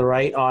 talking to the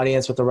right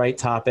audience with the right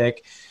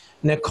topic.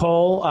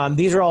 Nicole,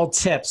 these are all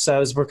tips.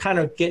 So as we're kind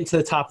of getting to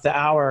the top of the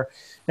hour,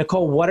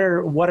 Nicole, what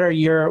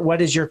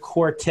is your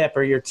core tip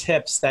or your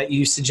tips that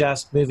you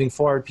suggest moving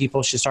forward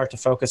people should start to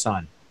focus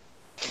on?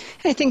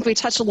 I think we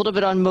touched a little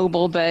bit on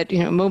mobile, but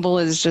mobile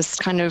is just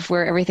kind of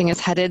where everything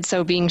is headed.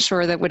 So being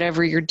sure that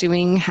whatever you're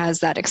doing has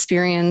that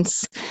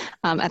experience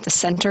at the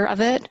center of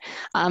it.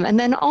 And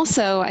then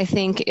also, I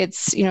think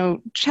it's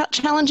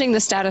challenging the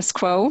status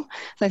quo.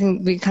 I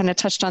think we kind of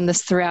touched on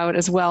this throughout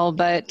as well.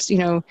 But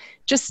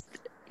just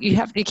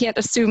you can't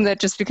assume that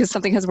just because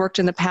something has worked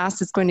in the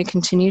past, it's going to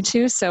continue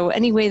to. So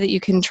any way that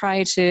you can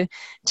try to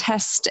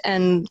test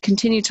and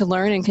continue to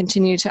learn and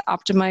continue to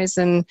optimize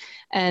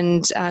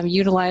and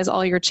utilize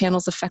all your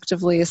channels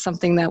effectively is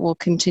something that will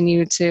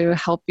continue to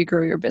help you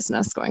grow your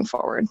business going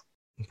forward.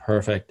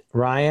 Perfect.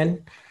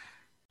 Ryan,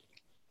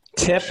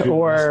 tip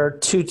or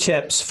two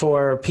tips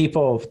for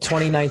people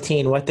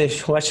 2019,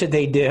 what should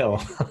they do?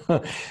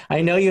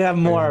 I know you have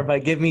more,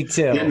 but give me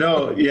two.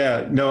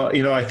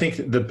 I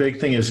think the big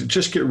thing is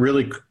just get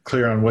really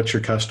clear on what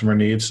your customer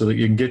needs so that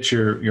you can get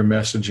your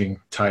messaging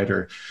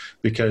tighter,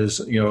 because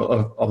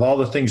of all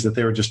the things that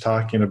they were just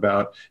talking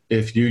about,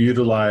 if you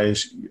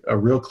utilize a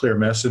real clear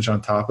message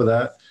on top of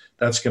that,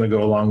 that's going to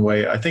go a long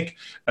way. I think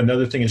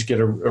another thing is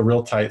get a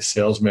real tight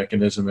sales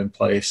mechanism in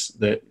place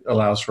that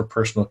allows for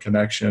personal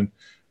connection.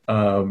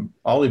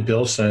 Ollie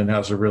Bilson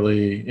has a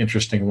really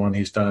interesting one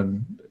he's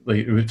done.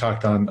 We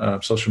talked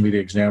on Social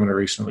Media Examiner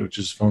recently, which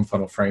is phone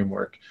funnel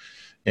framework.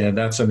 And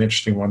that's an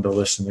interesting one to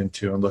listen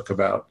into and look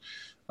about.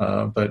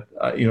 But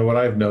what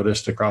I've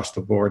noticed across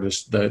the board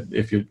is that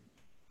if you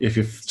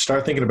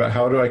start thinking about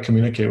how do I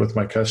communicate with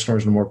my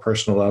customers on a more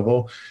personal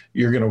level,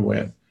 you're going to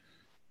win.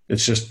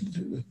 It's just,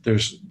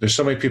 there's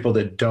so many people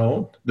that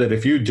don't, that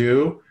if you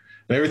do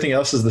and everything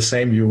else is the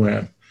same, you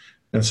win.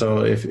 And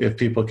so if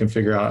people can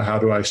figure out how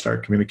do I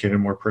start communicating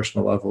more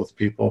personal level with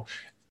people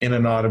in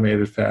an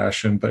automated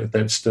fashion, but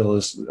that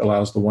still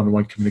allows the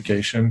one-to-one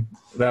communication,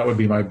 that would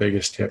be my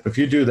biggest tip. If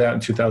you do that in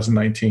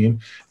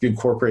 2019, if you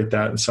incorporate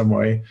that in some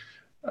way,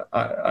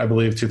 I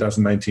believe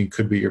 2019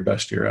 could be your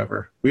best year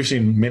ever. We've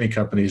seen many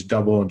companies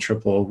double and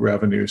triple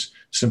revenues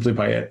simply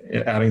by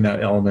adding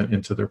that element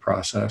into their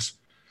process.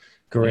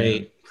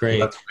 Great.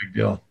 That's a big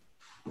deal.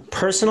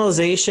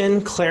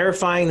 Personalization,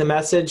 clarifying the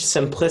message,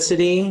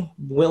 simplicity,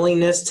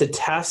 willingness to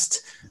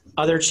test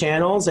other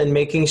channels, and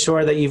making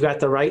sure that you've got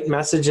the right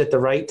message at the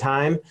right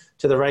time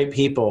to the right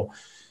people.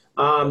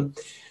 Ryan,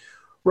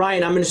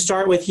 I'm going to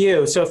start with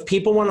you. So if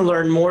people want to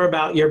learn more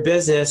about your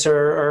business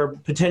or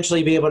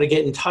potentially be able to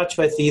get in touch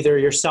with either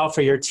yourself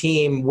or your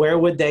team, where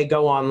would they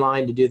go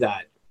online to do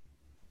that?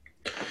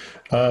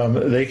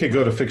 They could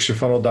go to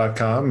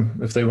fixyourfunnel.com.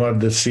 If they wanted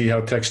to see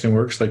how texting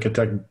works, they could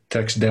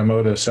text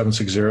demo to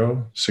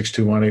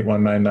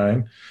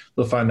 760-621-8199.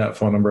 They'll find that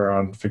phone number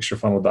on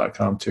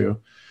fixyourfunnel.com too.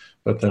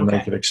 But then they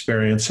could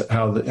experience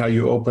how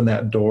you open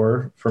that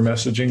door for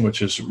messaging,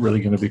 which is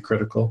really going to be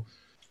critical.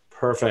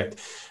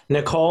 Perfect.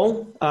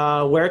 Nicole,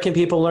 where can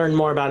people learn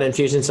more about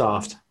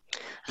Infusionsoft?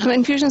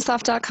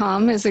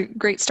 Infusionsoft.com is a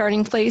great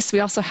starting place. We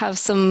also have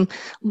some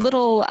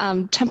little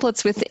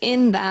templates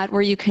within that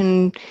where you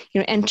can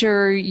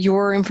enter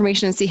your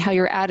information and see how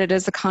you're added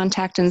as a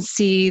contact and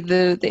see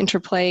the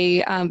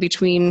interplay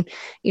between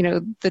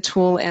the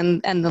tool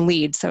and the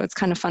lead. So it's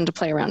kind of fun to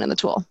play around in the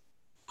tool.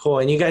 Cool.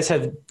 And you guys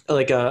have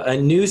like a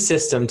new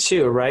system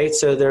too, right?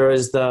 So there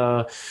was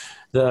the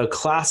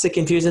classic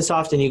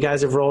Infusionsoft, and you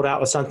guys have rolled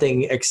out with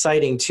something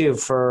exciting too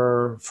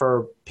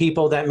for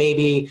people that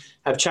maybe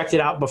have checked it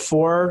out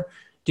before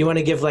Do you want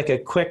to give like a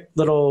quick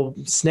little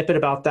snippet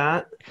about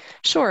that?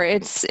 Sure.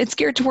 It's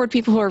geared toward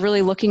people who are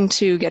really looking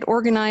to get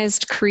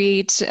organized,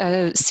 create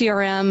a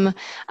CRM,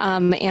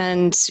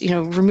 and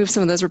remove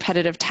some of those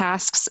repetitive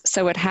tasks.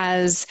 So it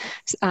has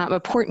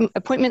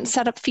appointment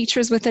setup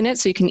features within it,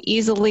 so you can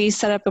easily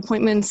set up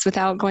appointments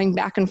without going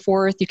back and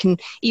forth. You can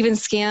even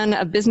scan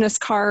a business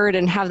card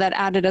and have that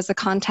added as a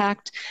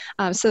contact.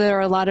 So there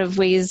are a lot of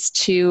ways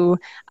to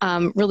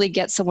really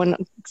get someone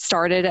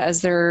started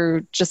as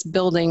they're just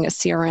building a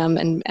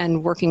CRM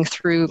and working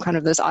through kind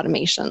of those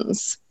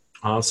automations.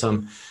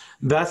 Awesome.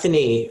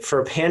 Bethany,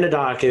 for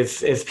PandaDoc,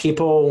 if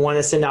people want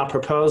to send out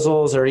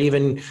proposals or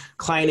even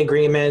client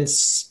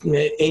agreements,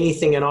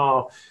 anything at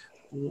all,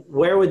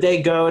 where would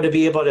they go to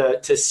be able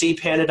to see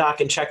PandaDoc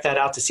and check that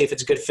out to see if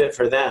it's a good fit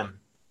for them?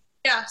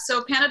 Yeah,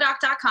 so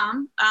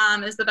pandadoc.com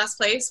is the best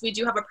place. We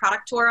do have a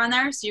product tour on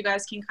there, so you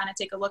guys can kind of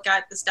take a look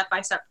at the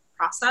step-by-step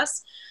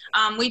process.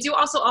 We do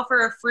also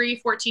offer a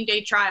free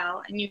 14-day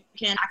trial, and you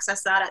can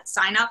access that at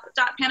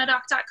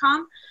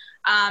signup.pandadoc.com.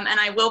 And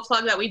I will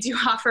plug that we do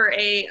offer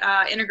a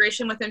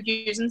integration with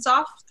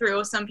Infusionsoft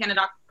through some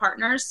PandaDoc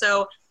partners.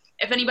 So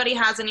if anybody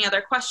has any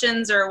other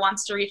questions or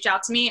wants to reach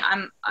out to me,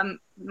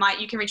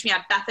 you can reach me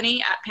at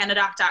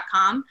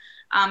bethany@pandadoc.com.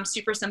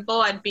 Super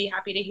simple. I'd be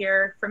happy to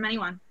hear from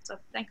anyone. So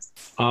thanks.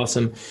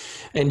 Awesome.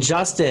 And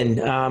Justin,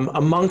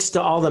 amongst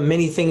all the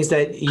many things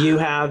that you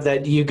have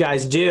that you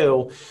guys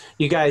do,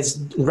 you guys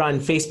run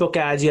Facebook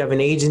ads, you have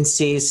an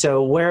agency.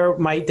 So where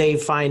might they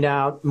find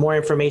out more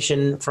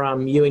information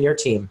from you and your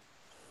team?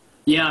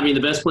 Yeah, I mean,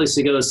 the best place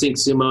to go is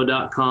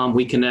syncsumo.com.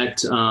 We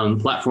connect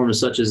platforms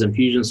such as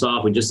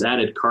Infusionsoft. We just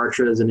added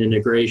Kartra as an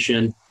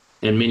integration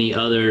and many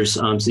others.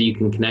 So you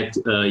can connect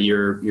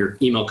your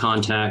email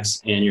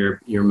contacts and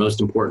your most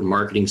important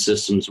marketing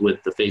systems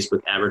with the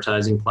Facebook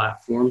advertising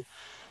platform.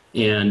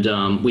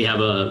 And we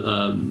have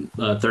a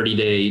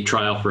 30-day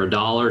trial for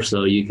 $1,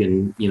 so you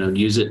can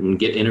use it and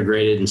get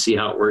integrated and see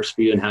how it works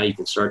for you and how you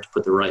can start to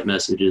put the right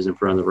messages in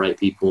front of the right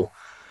people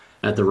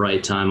at the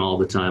right time, all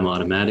the time,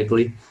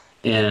 automatically.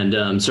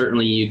 And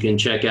certainly you can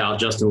check out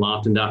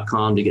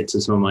justinlofton.com to get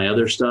to some of my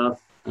other stuff.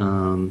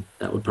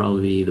 That would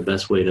probably be the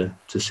best way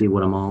to see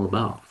what I'm all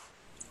about.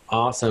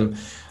 Awesome.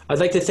 I'd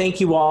like to thank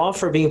you all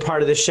for being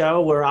part of the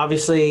show. We're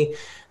obviously,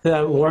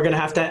 we're going to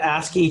have to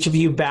ask each of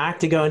you back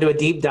to go into a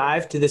deep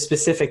dive to the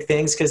specific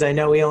things, because I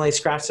know we only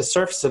scratched the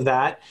surface of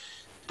that.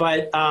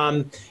 But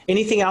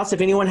anything else,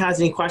 if anyone has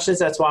any questions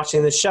that's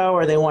watching the show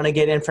or they want to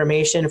get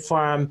information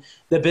from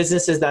the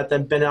businesses that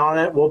have been on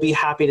it, we'll be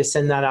happy to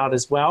send that out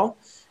as well.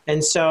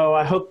 And so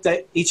I hope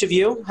that each of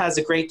you has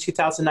a great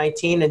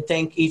 2019, and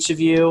thank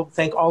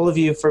all of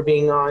you for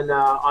being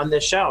on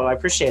this show. I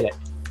appreciate it.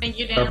 Thank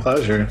you, Dan. Our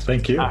pleasure.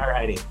 Thank you. All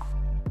righty.